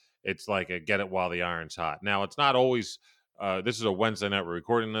NFL. It's like a get it while the iron's hot. Now it's not always. This is a Wednesday night. We're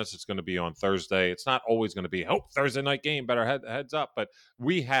recording this. It's going to be on Thursday. It's not always going to be, Thursday night game, better heads up. But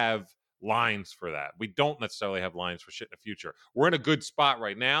we have lines for that. We don't necessarily have lines for shit in the future. We're in a good spot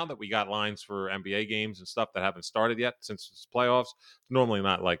right now that we got lines for NBA games and stuff that haven't started yet since it's playoffs. Normally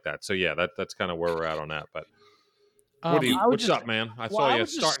not like that. So, yeah, that's kind of where we're at on that. But what's up, man? I saw you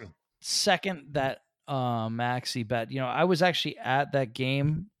starting. Second that Maxey bet. I was actually at that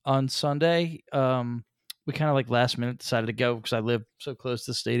game on Sunday. We kind of like last minute decided to go because I live so close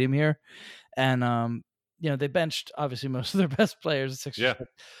to the stadium here. And, they benched obviously most of their best players at Sixers. Yeah.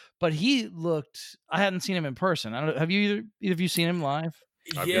 But he looked, I hadn't seen him in person. I don't know. Have you either of you seen him live?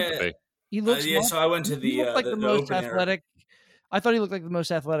 Yeah. He looks so I went to the most athletic. I thought he looked like the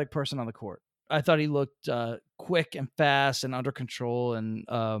most athletic person on the court. I thought he looked quick and fast and under control and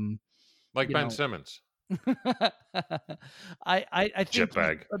like Ben Simmons. I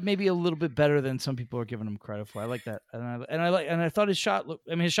think maybe a little bit better than some people are giving him credit for. I like that, and I thought his shot.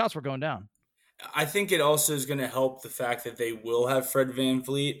 His shots were going down. I think it also is going to help the fact that they will have Fred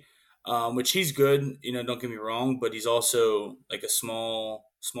VanVleet, which he's good. Don't get me wrong, but he's also like a small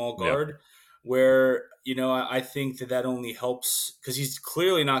guard. Yep. Where I think that only helps because he's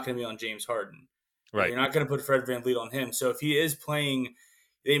clearly not going to be on James Harden. Right, you're not going to put Fred VanVleet on him. So if he is playing,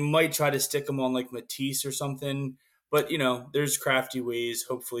 they might try to stick him on like Matisse or something. But, there's crafty ways.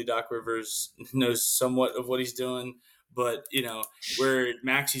 Hopefully Doc Rivers knows somewhat of what he's doing. But, where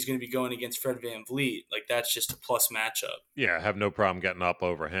Maxey's going to be going against Fred VanVleet, like that's just a plus matchup. Yeah, I have no problem getting up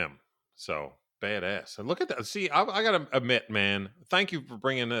over him. So, badass. And look at that. See, I got to admit, man, thank you for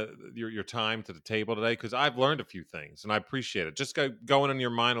bringing your time to the table today because I've learned a few things and I appreciate it. Just going in your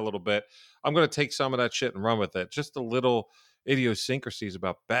mind a little bit. I'm going to take some of that shit and run with it. Just a little idiosyncrasies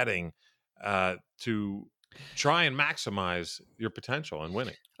about betting to try and maximize your potential and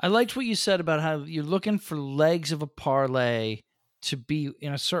winning. I liked what you said about how you're looking for legs of a parlay to be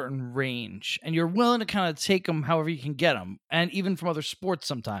in a certain range and you're willing to kind of take them however you can get them, and even from other sports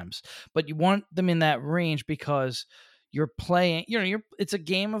sometimes, but you want them in that range because you're playing, it's a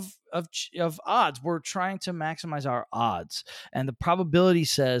game of odds. We're trying to maximize our odds, and the probability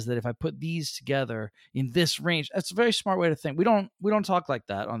says that if I put these together in this range, that's a very smart way to think. We don't talk like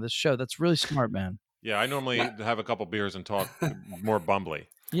that on this show. That's really smart, man. Yeah, I normally have a couple beers and talk more bumbly.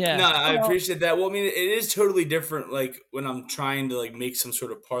 Yeah. No, I appreciate that. Well, I mean, it is totally different, like, when I'm trying to, like, make some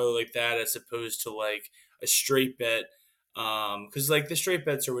sort of parlay like that as opposed to, like, a straight bet. Because, like, the straight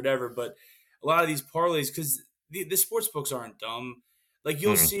bets or whatever, but a lot of these parlays, because the sports books aren't dumb. Like,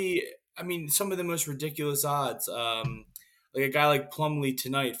 you'll see, I mean, some of the most ridiculous odds. like a guy like Plumlee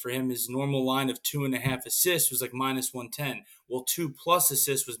tonight, for him, his normal line of 2.5 assists was like minus 110. Well, 2+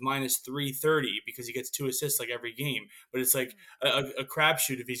 assists was minus 330 because he gets 2 assists like every game. But it's like a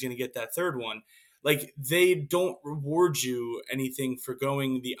crapshoot if he's going to get that third one. Like, they don't reward you anything for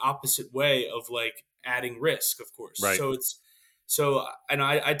going the opposite way of like adding risk, of course. Right. And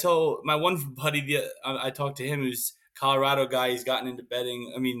I tell my one buddy, I talked to him, who's Colorado guy. He's gotten into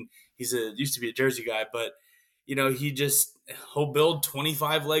betting. I mean, used to be a Jersey guy, but he'll build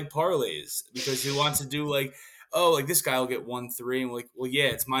 25 leg parlays because he wants to do like, oh, like this guy will get 1-3, and we're like, well, yeah,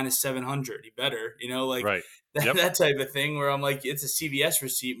 it's minus 700. He better, like Right. Yep. that type of thing where I'm like, it's a CVS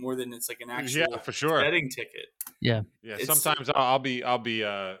receipt more than it's like an actual for sure betting ticket. Yeah. Sometimes I'll be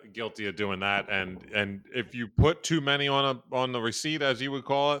guilty of doing that, and if you put too many on the receipt, as you would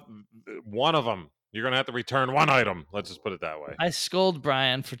call it, one of them you're gonna have to return one item. Let's just put it that way. I scold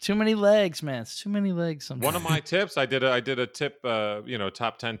Brian for too many legs, man. It's too many legs sometimes. One of my tips, I did a tip,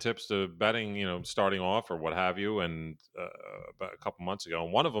 top 10 tips to betting, starting off or what have you, and about a couple months ago,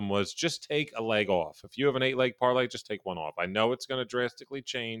 and one of them was just take a leg off. If you have an 8-leg parlay, just take one off. I know it's going to drastically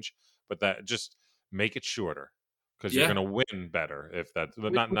change, but that just make it shorter. Because you're going to win better if that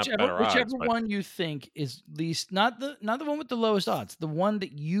not better odds. Whichever one you think is least, not the one with the lowest odds, the one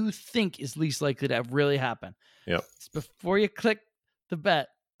that you think is least likely to really happen. Yep. Before you click the bet,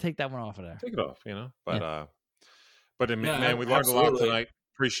 take that one off of there. Take it off, But man, we learned absolutely. a lot tonight.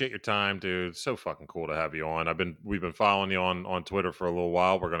 Appreciate your time, dude. So fucking cool to have you on. We've been following you on Twitter for a little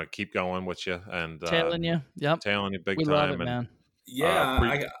while. We're gonna keep going with you and tailing you. Yep. Tailing you big we time. Love it, man.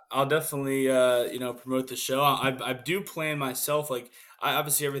 Yeah, I'll definitely promote the show. I do plan myself, like,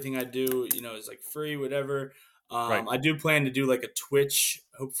 obviously everything I do is like free, whatever. Right. I do plan to do like a Twitch,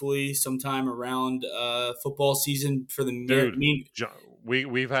 hopefully sometime around football season for the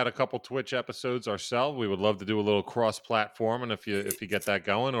We've had a couple Twitch episodes ourselves. We would love to do a little cross-platform, and if you get that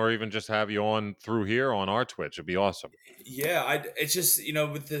going, or even just have you on through here on our Twitch, it'd be awesome. Yeah, it's just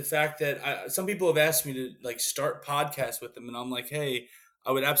with the fact that some people have asked me to like start podcasts with them, and I'm like, hey,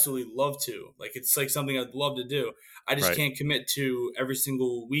 I would absolutely love to. Like, it's like something I'd love to do. I just can't commit to every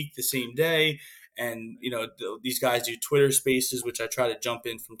single week the same day. And these guys do Twitter Spaces, which I try to jump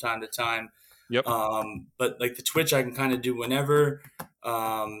in from time to time. Yep. But like the Twitch, I can kind of do whenever.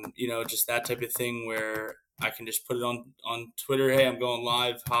 Just that type of thing where I can just put it on Twitter. Hey, I'm going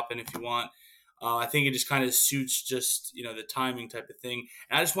live. Hop in if you want. I think it just kind of suits just the timing type of thing.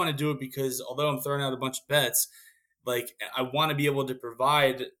 And I just want to do it because although I'm throwing out a bunch of bets, like I want to be able to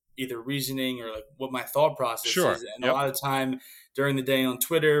provide either reasoning or like what my thought process is. And a lot of time during the day on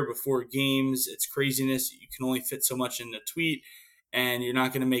Twitter before games, it's craziness. You can only fit so much in a tweet, and you're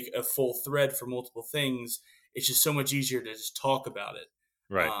not going to make a full thread for multiple things. It's just so much easier to just talk about it.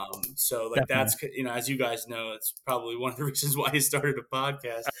 Right. So like that's, as you guys know, it's probably one of the reasons why I started a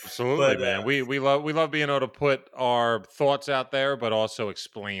podcast. Absolutely, man. We love being able to put our thoughts out there, but also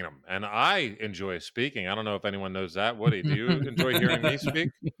explain them. And I enjoy speaking. I don't know if anyone knows that. Woody, do you enjoy hearing me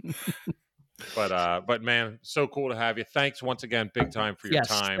speak? But man, so cool to have you. Thanks once again, big time for your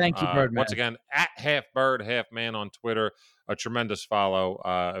time. Thank you, Birdman. Once again, at Half Bird, Half Man on Twitter. A tremendous follow.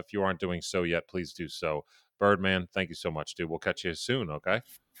 If you aren't doing so yet, please do so. Birdman, thank you so much, dude. We'll catch you soon, okay?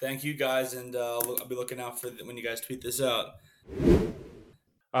 Thank you, guys, and I'll be looking out for when you guys tweet this out.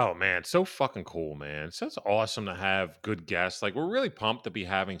 Oh, man, so fucking cool, man. So it's awesome to have good guests. Like, we're really pumped to be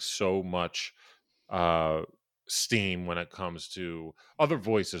having so much steam when it comes to other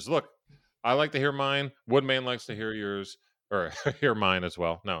voices. Look, I like to hear mine. Woodman likes to hear yours, or hear mine as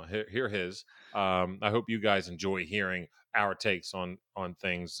well. No, hear his. I hope you guys enjoy hearing our takes on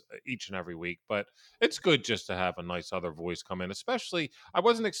things each and every week, but it's good just to have a nice other voice come in. Especially, I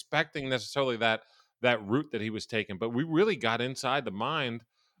wasn't expecting necessarily that route that he was taking, but we really got inside the mind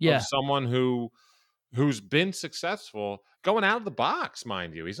of someone who's been successful going out of the box,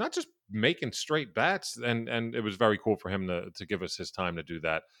 mind you. He's not just making straight bets, and it was very cool for him to give us his time to do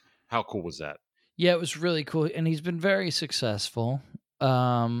that. How cool was that? Yeah, it was really cool, and he's been very successful.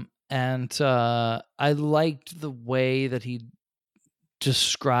 And I liked the way that he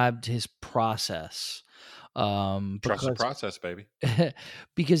described his process. Trust the process, baby.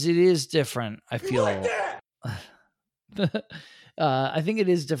 Because it is different, I feel. I think it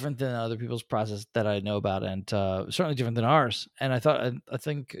is different than other people's process that I know about, and certainly different than ours. And I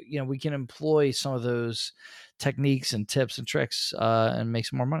think we can employ some of those techniques and tips and tricks and make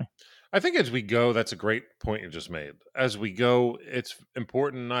some more money. I think as we go, that's a great point you just made. As we go, it's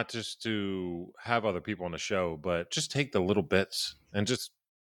important not just to have other people on the show, but just take the little bits and just,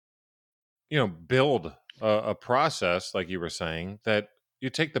 build a process, like you were saying, that you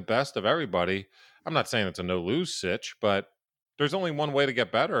take the best of everybody. I'm not saying it's a no-lose sitch, but there's only one way to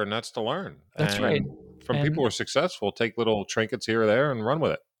get better, and that's to learn. That's right. From And- people who are successful, take little trinkets here or there and run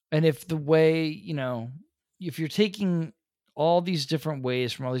with it. And if the way, if you're taking all these different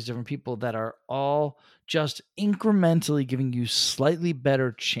ways from all these different people that are all just incrementally giving you slightly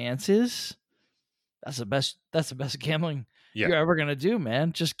better chances, that's the best gambling you're ever gonna do,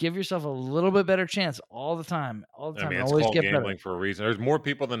 man. Just give yourself a little bit better chance all the time. I mean, it's called gambling for a reason. There's more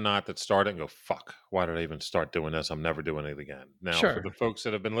people than not that start it and go, fuck, why did I even start doing this? I'm never doing it again. Now, for the folks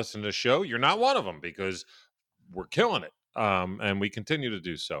that have been listening to the show, you're not one of them because we're killing it. And we continue to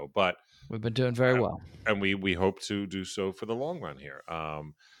do so. But we've been doing very well. And we hope to do so for the long run here.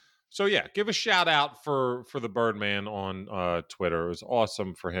 So yeah, give a shout out for the Birdman on Twitter. It was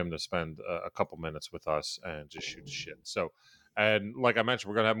awesome for him to spend a couple minutes with us and just shoot the shit. So, and like I mentioned,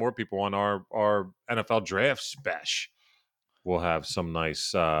 we're gonna have more people on our NFL draft special. We'll have some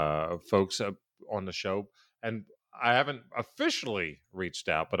nice folks on the show, and I haven't officially reached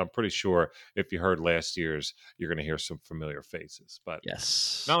out, but I'm pretty sure if you heard last year's, you're going to hear some familiar faces. But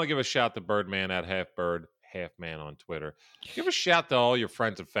yes, not only give a shout to Birdman at Half Bird, Half Man on Twitter. Give a shout to all your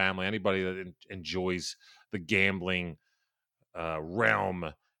friends and family, anybody that enjoys the gambling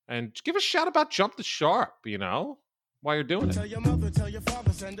realm, and give a shout about Jump the Sharp. While you're doing it. Tell your mother, tell your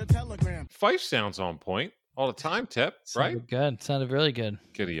father, send a telegram. Fife sounds on point all the time. Tip, right? Sounded really good.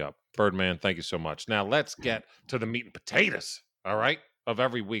 Giddy up. Birdman, thank you so much. Now let's get to the meat and potatoes, all right, of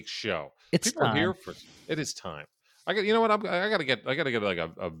every week's show. People are here for it. Is time. I gotta get like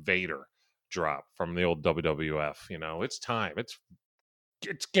a Vader drop from the old WWF. It's time.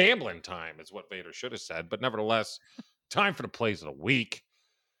 It's gambling time, is what Vader should have said. But nevertheless, time for the plays of the week.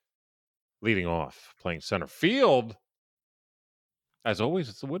 Leading off, playing center field. As always,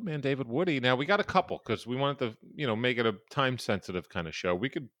 it's the Woodman, David Woody. Now, we got a couple because we wanted to, make it a time-sensitive kind of show. We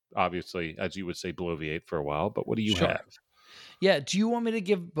could, obviously, as you would say, bloviate for a while, but what do you have? Yeah, do you want me to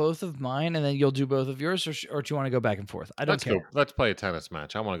give both of mine and then you'll do both of yours, or do you want to go back and forth? I don't care. Let's play a tennis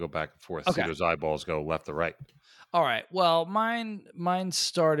match. I want to go back and forth, see those eyeballs go left to right. All right. Well, mine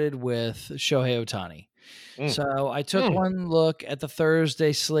started with Shohei Ohtani. So I took one look at the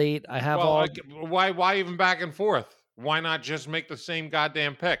Thursday slate. I have why even back and forth? Why not just make the same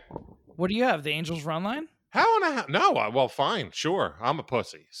goddamn pick? What do you have? The Angels run line? No, well, fine, sure. I'm a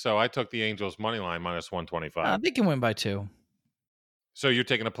pussy. So I took the Angels money line minus 125. They can win by 2. So you're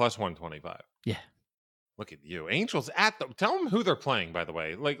taking a plus 125? Yeah. Look at you. Angels tell them who they're playing, by the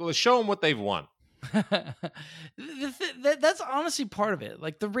way. Let's show them what they've won. That's honestly part of it.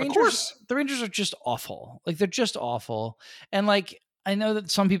 Like the Rangers are just awful. Like they're just awful. And like I know that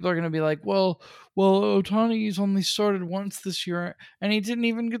some people are going to be like, well, Ohtani's only started once this year, and he didn't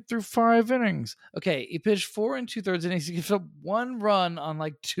even get through 5 innings. Okay, he pitched 4 2/3 innings. He gave up 1 run on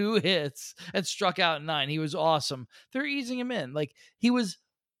like 2 hits and struck out 9. He was awesome. They're easing him in. Like he was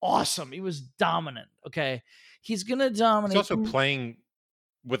awesome. He was dominant. Okay, he's going to dominate. He's also playing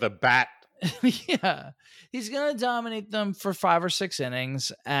with a bat. Yeah, he's gonna dominate them for 5 or 6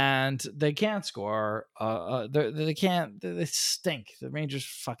 innings, and they can't score. They can't. They stink. The Rangers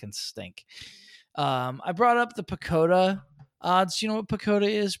fucking stink. I brought up the Pacoda odds. You know what Pacoda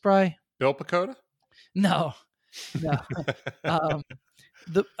is, Bri? Bill Pacoda? No. The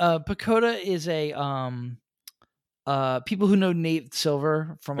Pacoda is a people who know Nate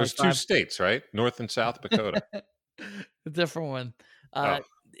Silver from. There's 2 states, right? North and South Pacoda. A different one.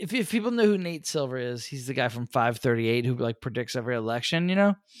 If people know who Nate Silver is, he's the guy from 538 who like predicts every election,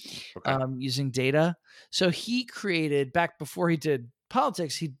 using data. So he created, back before he did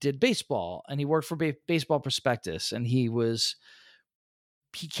politics, he did baseball, and he worked for Baseball Prospectus, and he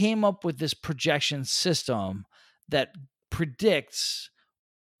came up with this projection system that predicts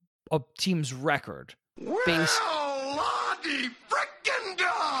a team's record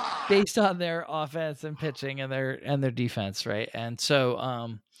based on their offense and pitching and their defense, right? And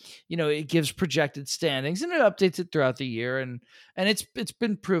so it gives projected standings and it updates it throughout the year, and it's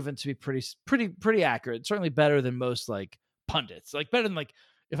been proven to be pretty accurate. Certainly better than most like pundits, like better than like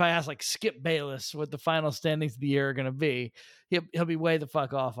if I ask like Skip Bayless what the final standings of the year are going to be, he'll be way the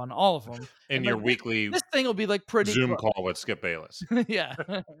fuck off on all of them. In your weekly this thing will be like pretty Zoom call with Skip Bayless. Yeah.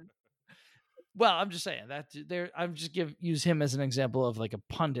 Well, I'm just saying that I'm just use him as an example of like a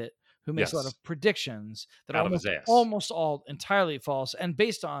pundit who makes a lot of predictions that are almost all entirely false and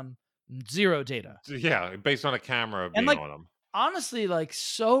based on 0 data. Yeah, based on a camera being on him. Honestly, like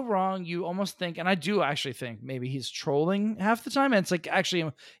so wrong, you almost think, and I do actually think maybe he's trolling half the time, and it's like actually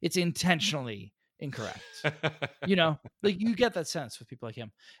it's intentionally incorrect. Like you get that sense with people like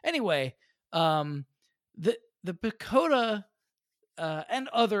him. Anyway, the Pacoda and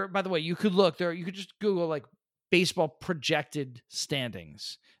other, by the way, you could look there. You could just Google like baseball projected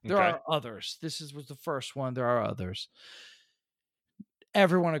standings. There Okay. are others. Was the first one. There are others.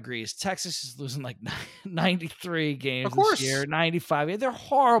 Everyone agrees Texas is losing like 93 games Of course. this year, 95. Yeah, they're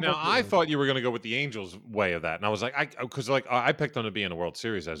horrible. Now, I dude. thought you were going to go with the Angels' way of that, and I was like, because I picked them to be in the World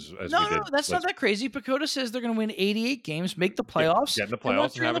Series as we No, did. that's not that crazy. Pacoda says they're going to win 88 games, make the playoffs. Get in the and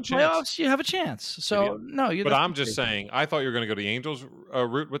once playoffs you're and have in a the playoffs, you have a chance. So no, you're. But I'm just saying, I thought you were going to go the Angels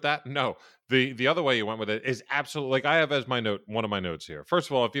route with that. No, the other way you went with it is absolutely like I have as my note. One of my notes here. First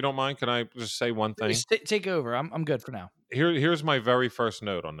of all, if you don't mind, can I just say one thing? Take over. I'm good for now. Here's my very first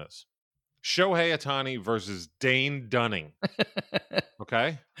note on this. Shohei Ohtani versus Dane Dunning.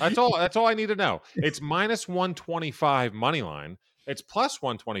 Okay, that's all I need to know. It's minus 125 money line. It's plus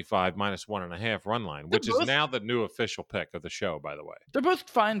 125 minus 1.5 run line, which is now the new official pick of the show. By the way, they're both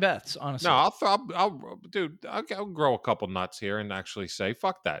fine bets. Honestly, no, I'll grow a couple nuts here and actually say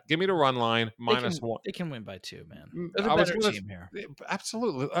fuck that. Give me the run line minus one. They can win by 2, man. They're the better team here.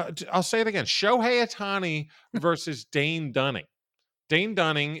 Absolutely. I'll say it again. Shohei Ohtani versus Dane Dunning. Dane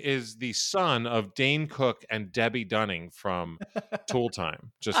Dunning is the son of Dane Cook and Debbie Dunning from Tool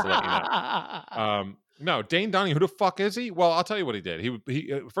Time, just to let you know. No, Dane Dunning, who the fuck is he? Well, I'll tell you what he did.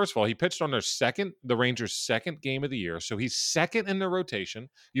 He first of all, he pitched on the Rangers' second game of the year, so he's second in the rotation.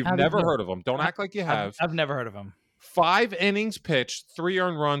 You've never heard of him. Don't act like you have. I've never heard of him. 5 innings pitched, 3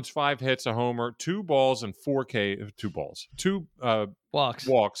 earned runs, 5 hits, a homer, 2 balls, and 2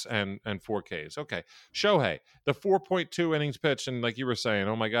 walks, and 4 Ks. Okay, Shohei, the 4.2 innings pitched, and like you were saying,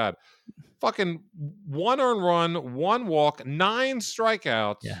 oh my god, fucking 1 earned run, 1 walk, 9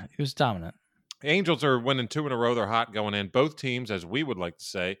 strikeouts. Yeah, he was dominant. Angels are winning 2 in a row. They're hot going in. Both teams, as we would like to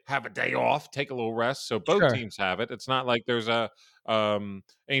say, have a day off, take a little rest. So both teams have it. It's not like there's a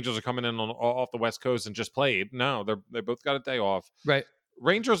Angels are coming in off the West Coast and just played. No, they both got a day off. Right.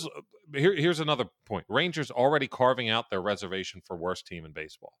 Rangers. Here's another point. Rangers already carving out their reservation for worst team in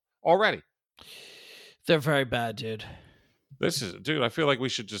baseball. Already. They're very bad, dude. Dude, I feel like we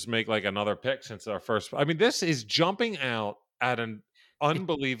should just make like another pick since our first. I mean, this is jumping out at an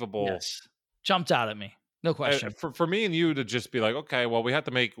unbelievable. Yes. Jumped out at me. No question. For me and you to just be like, okay, well, we have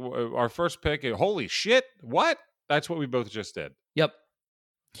to make our first pick. Holy shit. What? That's what we both just did. Yep.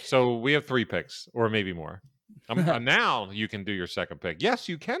 So we have 3 picks or maybe more. Now you can do your second pick. Yes,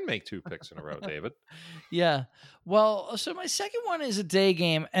 you can make 2 picks in a row, David. Yeah. Well, so my second one is a day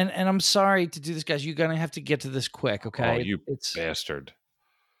game. And I'm sorry to do this, guys. You're going to have to get to this quick, okay? Oh, it's bastard.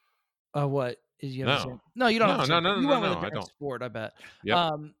 What? You have no, you don't. No, I don't. Sport, I bet.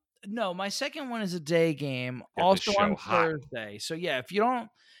 Yep. No, my second one is a day game, Get also on Thursday. So yeah, if you don't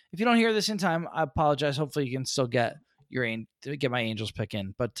hear this in time, I apologize. Hopefully, you can still get my Angels pick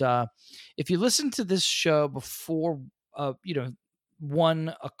in. But if you listen to this show before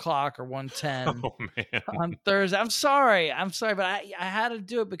 1 o'clock or 1:10 on Thursday, I'm sorry, but I had to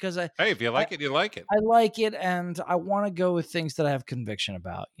do it because hey, if you like it, you like it. I like it, and I want to go with things that I have conviction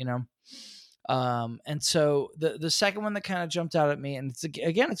about. And so the second one that kind of jumped out at me, and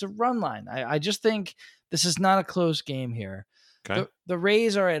it's a run line. I just think this is not a close game here. Okay. The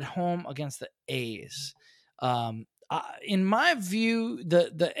Rays are at home against the A's. In my view,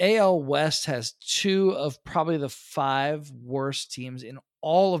 the AL West has 2 of probably the 5 worst teams in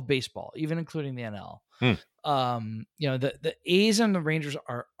all of baseball, even including the NL. The A's and the Rangers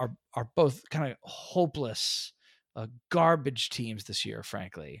are both kind of hopeless, garbage teams this year,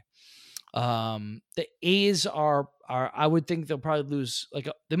 frankly. The A's are I would think they'll probably lose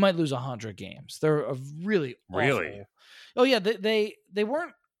they might lose 100 games. They're a really awful. Oh yeah, they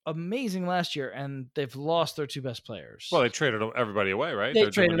weren't amazing last year, and they've lost their 2 best players. Well, they traded everybody away, right?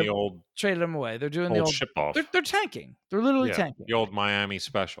 They're traded doing them away. They're doing the old ship off. They're tanking. They're literally tanking. The old Miami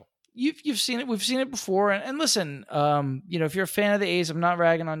special. You've seen it. We've seen it before. And listen, if you're a fan of the A's, I'm not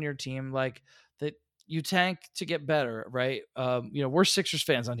ragging on your team. Like that, you tank to get better, right? We're Sixers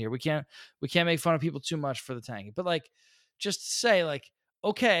fans on here. We can't make fun of people too much for the tanking. But just say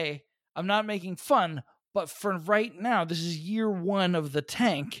okay, I'm not making fun. But for right now, this is year 1 of the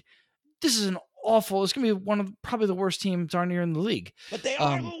tank. This is it's going to be one of probably the worst teams darn near in the league. But they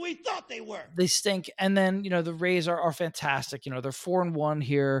are who we thought they were. They stink. And then, the Rays are fantastic. They're 4-1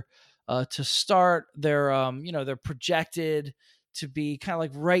 here to start. They're projected to be kind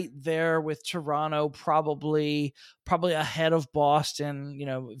of right there with Toronto, probably ahead of Boston,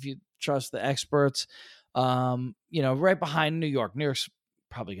 if you trust the experts, right behind New York. New York's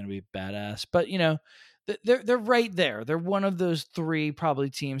probably going to be badass, but they're right there. They're one of those 3 probably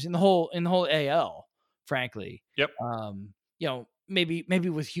teams in the whole AL, frankly. Yep. Maybe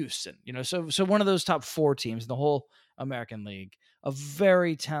with Houston, so one of those top 4 teams in the whole American League. a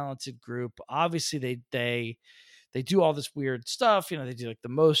very talented group. Obviously, they do all this weird stuff. They do like the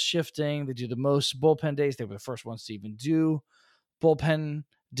most shifting. They do the most bullpen days. They were the first ones to even do bullpen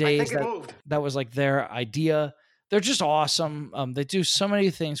days. That was like their idea. They're just awesome. They do so many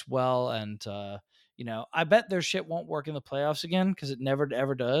things well, and I bet their shit won't work in the playoffs again because it never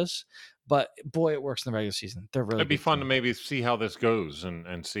ever does. But boy, it works in the regular season. They're really. It'd be fun to maybe see how this goes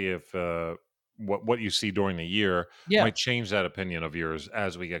and see if what you see during the year might change that opinion of yours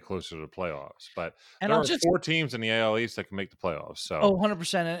as we get closer to the playoffs. But there are 4 teams in the AL East that can make the playoffs. So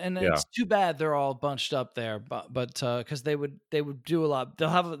 100%, and it's too bad they're all bunched up there, but because they would do a lot.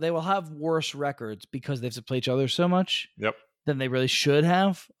 They will have worse records because they have to play each other so much. Yep. Than they really should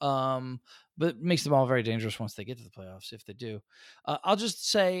have. But it makes them all very dangerous once they get to the playoffs, if they do. I'll just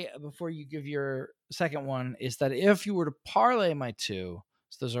say before you give your second one is that if you were to parlay my 2,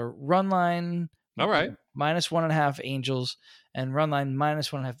 so those are run line, all right, -1.5 Angels and run line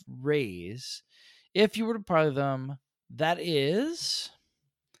 -1.5 Rays. If you were to parlay them, that is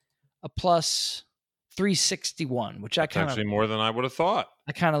a plus 361, which That's actually more than I would have thought.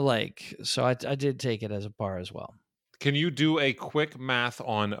 I kind of like. So I did take it as a par as well. Can you do a quick math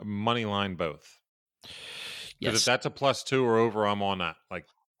on money line both? Because if that's a +2 or over, I'm on that. Like,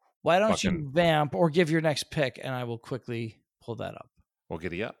 why don't you vamp or give your next pick, and I will quickly pull that up. Well,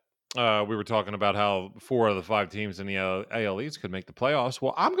 giddy up. We were talking about how 4 of the 5 teams in the AL East could make the playoffs.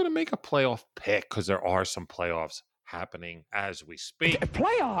 Well, I'm going to make a playoff pick because there are some playoffs happening as we speak.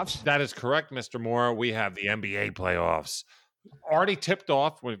 Playoffs? That is correct, Mr. Moore. We have the NBA playoffs already tipped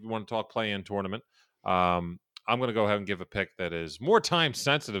off. If you want to talk play-in tournament, I'm going to go ahead and give a pick that is more time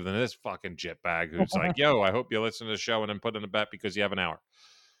sensitive than this fucking jitbag who's like, yo, I hope you listen to the show and then put in a bet because you have an hour.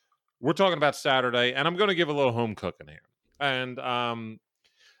 We're talking about Saturday, and I'm going to give a little home cooking here. And,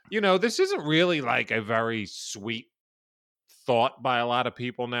 this isn't really like a very sweet thought by a lot of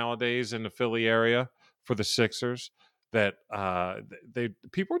people nowadays in the Philly area for the Sixers that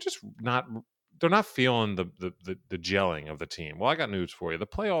people are just they're not feeling the gelling of the team. Well, I got news for you. The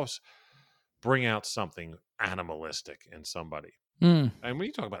playoffs bring out something animalistic in somebody. And when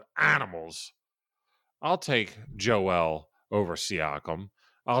you talk about animals, I'll take Joel over Siakam.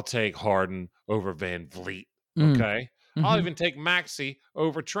 I'll take Harden over Van Vliet. Okay. Mm-hmm. I'll even take Maxey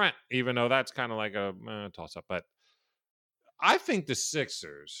over Trent, even though that's kind of like a toss-up. But I think the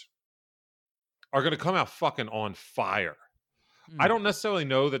Sixers are going to come out fucking on fire. I don't necessarily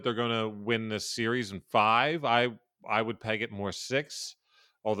know that they're going to win this series in 5. I would peg it more 6,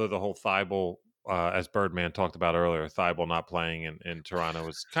 although the whole Thibault, as Birdman talked about earlier, Thibault not playing in Toronto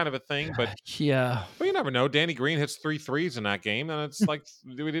was kind of a thing. But yeah, but you never know. Danny Green hits 3 threes in that game, and it's like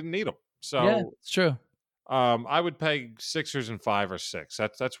we didn't need them. So yeah, it's true. I would peg Sixers in 5 or 6.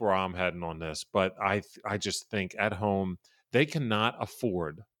 That's where I'm heading on this. But I just think at home they cannot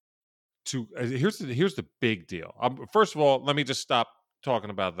afford to. Here's the big deal. First of all, let me just stop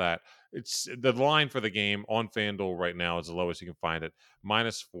talking about that. It's the line for the game on FanDuel right now is the lowest you can find it.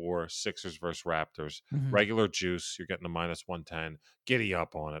 -4 Sixers versus Raptors. Mm-hmm. Regular juice, you're getting a -110. Giddy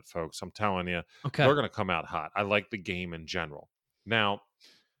up on it, folks. I'm telling you, they're going to come out hot. I like the game in general. Now,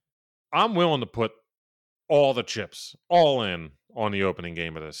 I'm willing to put all the chips, all in on the opening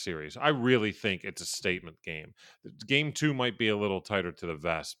game of this series. I really think it's a statement game. Game 2 might be a little tighter to the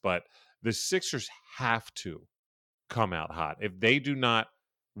vest, but the Sixers have to come out hot. If they do not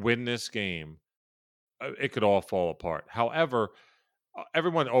win this game, it could all fall apart. However,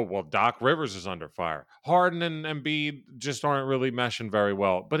 everyone, Doc Rivers is under fire. Harden and Embiid just aren't really meshing very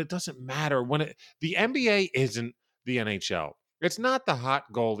well. But it doesn't matter. The NBA isn't the NHL. It's not the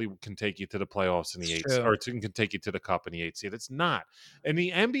hot goalie who can take you to the playoffs in the 8th seed, or can take you to the cup in the 8th seed. It's not. In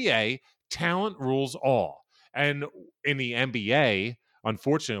the NBA, talent rules all. And in the NBA,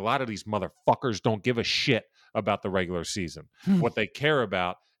 unfortunately, a lot of these motherfuckers don't give a shit about the regular season. What they care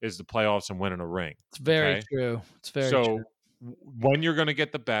about is the playoffs and winning a ring. It's very true. It's very true. When you're going to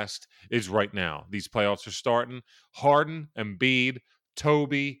get the best is right now. These playoffs are starting. Harden, Embiid,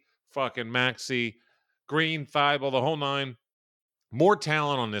 Toby, fucking Maxey, Green, Thibault, the whole 9. More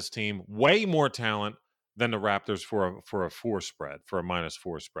talent on this team, way more talent than the Raptors for a 4 spread, for a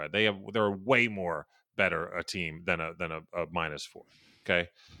 -4 spread. They're a way more better a team than a -4. Okay,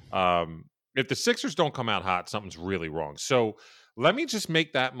 if the Sixers don't come out hot, something's really wrong. So let me just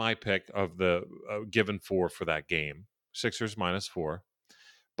make that my pick of the given 4 for that game. Sixers -4,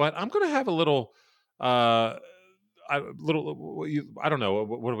 but I'm going to have a little. I don't know,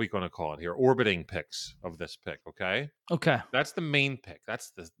 what are we going to call it here? Orbiting picks of this pick, okay? Okay. That's the main pick.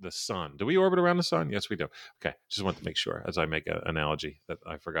 That's the sun. Do we orbit around the sun? Yes, we do. Okay. Just want to make sure as I make an analogy that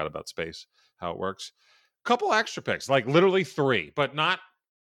I forgot about space, how it works. couple extra picks, like literally 3, but not.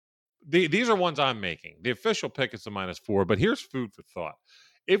 These are ones I'm making. The official pick is the -4, but here's food for thought.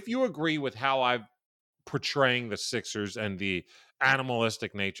 If you agree with how I'm portraying the Sixers and the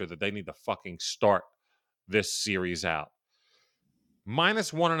animalistic nature that they need to fucking start this series out,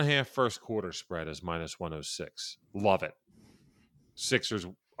 -1.5 first quarter spread is -106. Love it. Sixers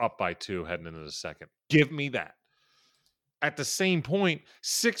up by 2 heading into the second. Give me that. At the same point,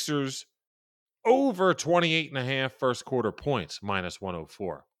 Sixers over 28.5 first quarter points,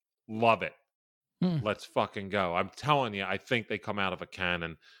 -104. Love it. Let's fucking go. I'm telling you, I think they come out of a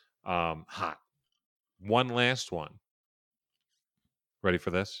cannon hot. One last one. Ready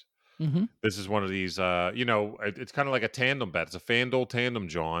for this? Mm-hmm. This is one of these, it's kind of like a tandem bet. It's a FanDuel tandem,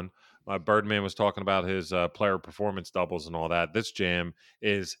 John. Birdman was talking about his player performance doubles and all that. This jam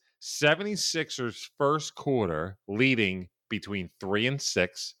is 76ers first quarter leading between 3 and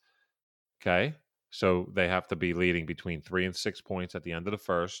 6. Okay. So they have to be leading between 3 and 6 points at the end of the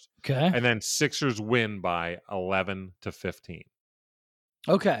first. Okay. And then Sixers win by 11-15.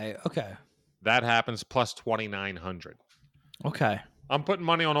 Okay. That happens plus 2,900. Okay. I'm putting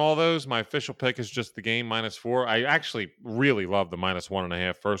money on all those. My official pick is just the game -4. I actually really love the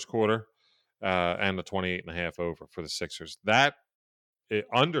 -1.5 first quarter and the 28.5 over for the Sixers. That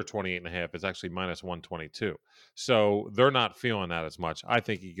under 28.5 is actually -122. So they're not feeling that as much. I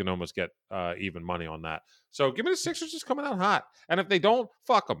think you can almost get even money on that. So give me the Sixers just coming out hot. And if they don't,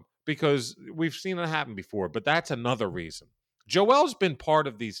 fuck them, because we've seen it happen before. But that's another reason. Joel's been part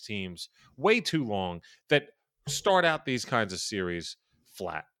of these teams way too long that start out these kinds of series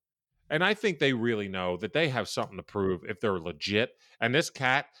flat. And I think they really know that they have something to prove if they're legit. And this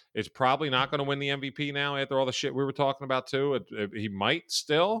cat is probably not going to win the MVP now after all the shit we were talking about too. He might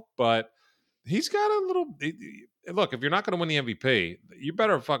still, but he's got a little. Look, if you're not going to win the MVP, you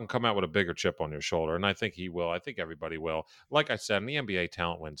better fucking come out with a bigger chip on your shoulder. And I think he will. I think everybody will. Like I said, in the NBA,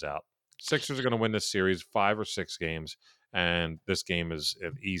 talent wins out. Sixers are going to win this series 5 or 6 games. And this game is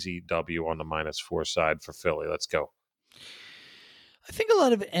an easy W on the -4 side for Philly. Let's go. I think a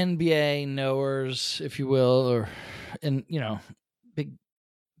lot of NBA knowers, if you will,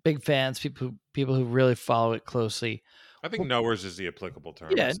 big fans, people who really follow it closely. I think knowers is the applicable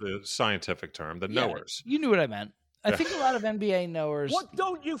term. Yeah. It's the scientific term, the knowers. You knew what I meant. I think a lot of NBA knowers. What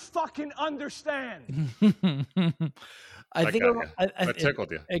don't you fucking understand? I think that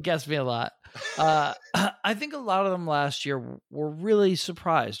tickled you. It gets me a lot. I think a lot of them last year were really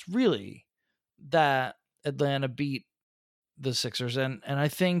surprised, really, that Atlanta beat the Sixers, and I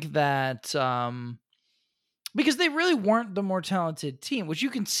think that because they really weren't the more talented team, which you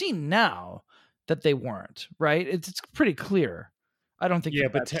can see now that they weren't. Right? It's pretty clear. I don't think. Yeah,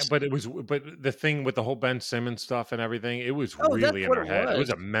 but the thing with the whole Ben Simmons stuff and everything, it was really in their head. It was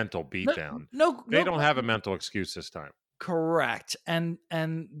a mental beatdown. They don't have a mental excuse this time. Correct. And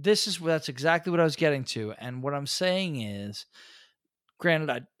that's exactly what I was getting to. And what I'm saying is, granted,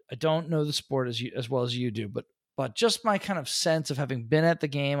 I don't know the sport as well as you do, but just my kind of sense of having been at the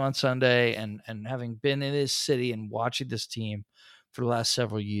game on Sunday and having been in this city and watching this team for the last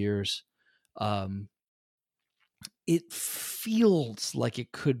several years, it feels like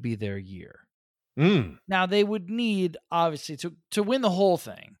it could be their year. Now they would need, obviously, to win the whole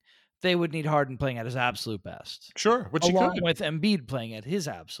thing, they would need Harden playing at his absolute best. Sure, which along he could. with Embiid playing at his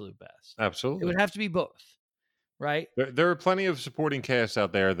absolute best. Absolutely. It would have to be both, right? There are plenty of supporting casts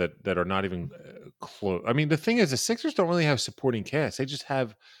out there that are not even close. I mean, the thing is, the Sixers don't really have supporting casts. They just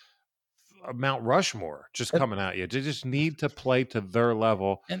have Mount Rushmore just coming at you. They just need to play to their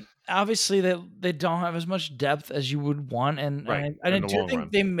level. And obviously, they don't have as much depth as you would want. And Right, I in the do long think run.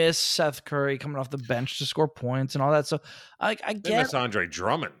 they miss Seth Curry coming off the bench to score points and all that. So I They get miss Andre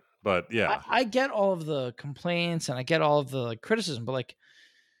Drummond, but yeah. I get all of the complaints and I get all of the criticism, but like,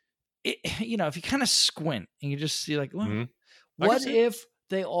 if you kind of squint and you just see like, well, Mhm. what see if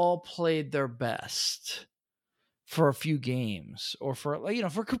they all played their best for a few games or for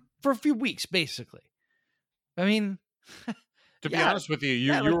a few weeks, basically? I mean, To be yeah, honest with you,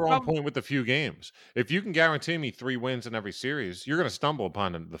 you yeah, like were on probably- point with a few games. If you can guarantee me 3 wins in every series, you're going to stumble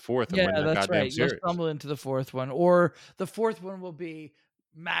upon the fourth and win the that's goddamn right. You'll series. stumble into the fourth one, or the fourth one will be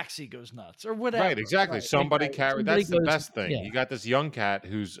Maxey goes nuts or whatever. Right, exactly. Right, Somebody right. carry. Somebody That's the goes- best thing. yeah. You got this young cat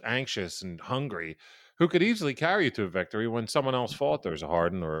who's anxious and hungry, who could easily carry you to a victory when someone else falters, a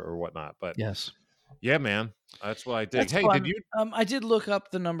Harden or whatnot. But Yes. yeah, man, that's what I dig. That's Hey, fun. did you? I did look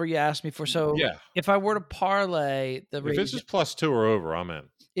up the number you asked me for. So Yeah. if I were to parlay the If rate, this is +2 or over, I'm in.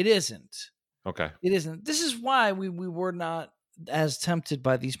 it isn't. Okay. It isn't. This is why we were not as tempted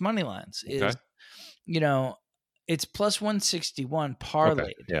by these money lines. Is Okay. It's plus 161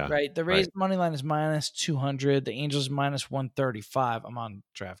 parlayed, yeah, right? The raised money line is minus 200. The Angels minus 135. I'm on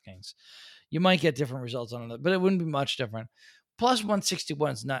DraftKings. You might get different results on it, but it wouldn't be much different. Plus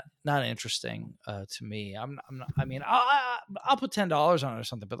 161 is not interesting to me. I'm not. I mean, I'll put $10 on it or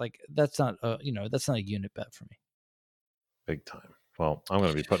something, but like that's not that's not a unit bet for me. Big time. Well, I'm going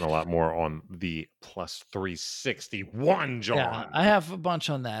to be putting a lot more on the plus 361, John. Yeah, I have a bunch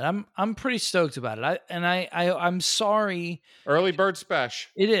on that. I'm pretty stoked about it. I'm sorry. Early bird special.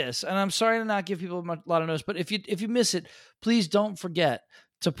 It is, and I'm sorry to not give people a lot of notice. But if you miss it, please don't forget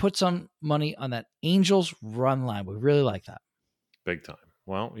to put some money on that Angels run line. We really like that. Big time.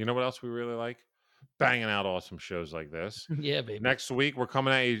 Well, you know what else we really like? Banging out awesome shows like this. Yeah, baby. Next week, we're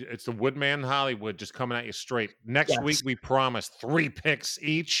coming at you. It's the Woodman Hollywood just coming at you straight. Next week, we promise 3 picks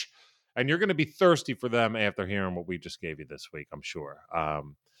each, and you're going to be thirsty for them after hearing what we just gave you this week, I'm sure.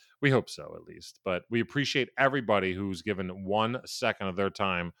 We hope so, at least. But we appreciate everybody who's given 1 second of their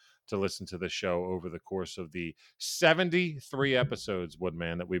time to listen to the show over the course of the 73 episodes,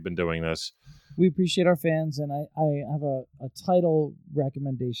 Woodman, that we've been doing this. We appreciate our fans, and I have a title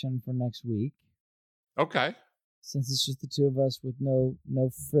recommendation for next week. Okay. Since it's just the two of us with no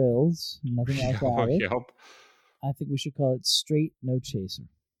frills, nothing else about it. Yep. I think we should call it Straight No Chaser.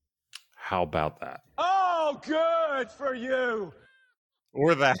 How about that? Oh, good for you.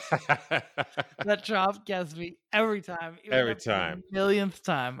 Or that. That drop gets me every time. Every time. Millionth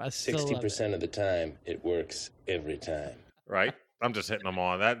time. I still 60% of the time, it works every time. Right? I'm just hitting them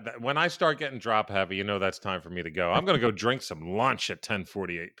on that. When I start getting drop heavy, you know that's time for me to go. I'm going to go drink some lunch at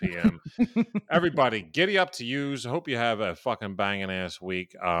 10:48 p.m. Everybody, giddy up to use. Hope you have a fucking banging ass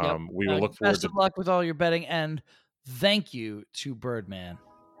week. We will look forward best of luck with all your betting, and thank you to Birdman.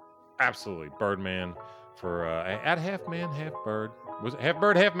 Absolutely, Birdman for at half man, half bird. Was it half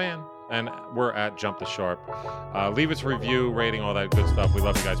bird, half man? And we're at Jump the Sharp. Leave us a review, rating, all that good stuff. We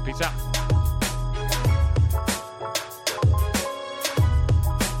love you guys. Peace out.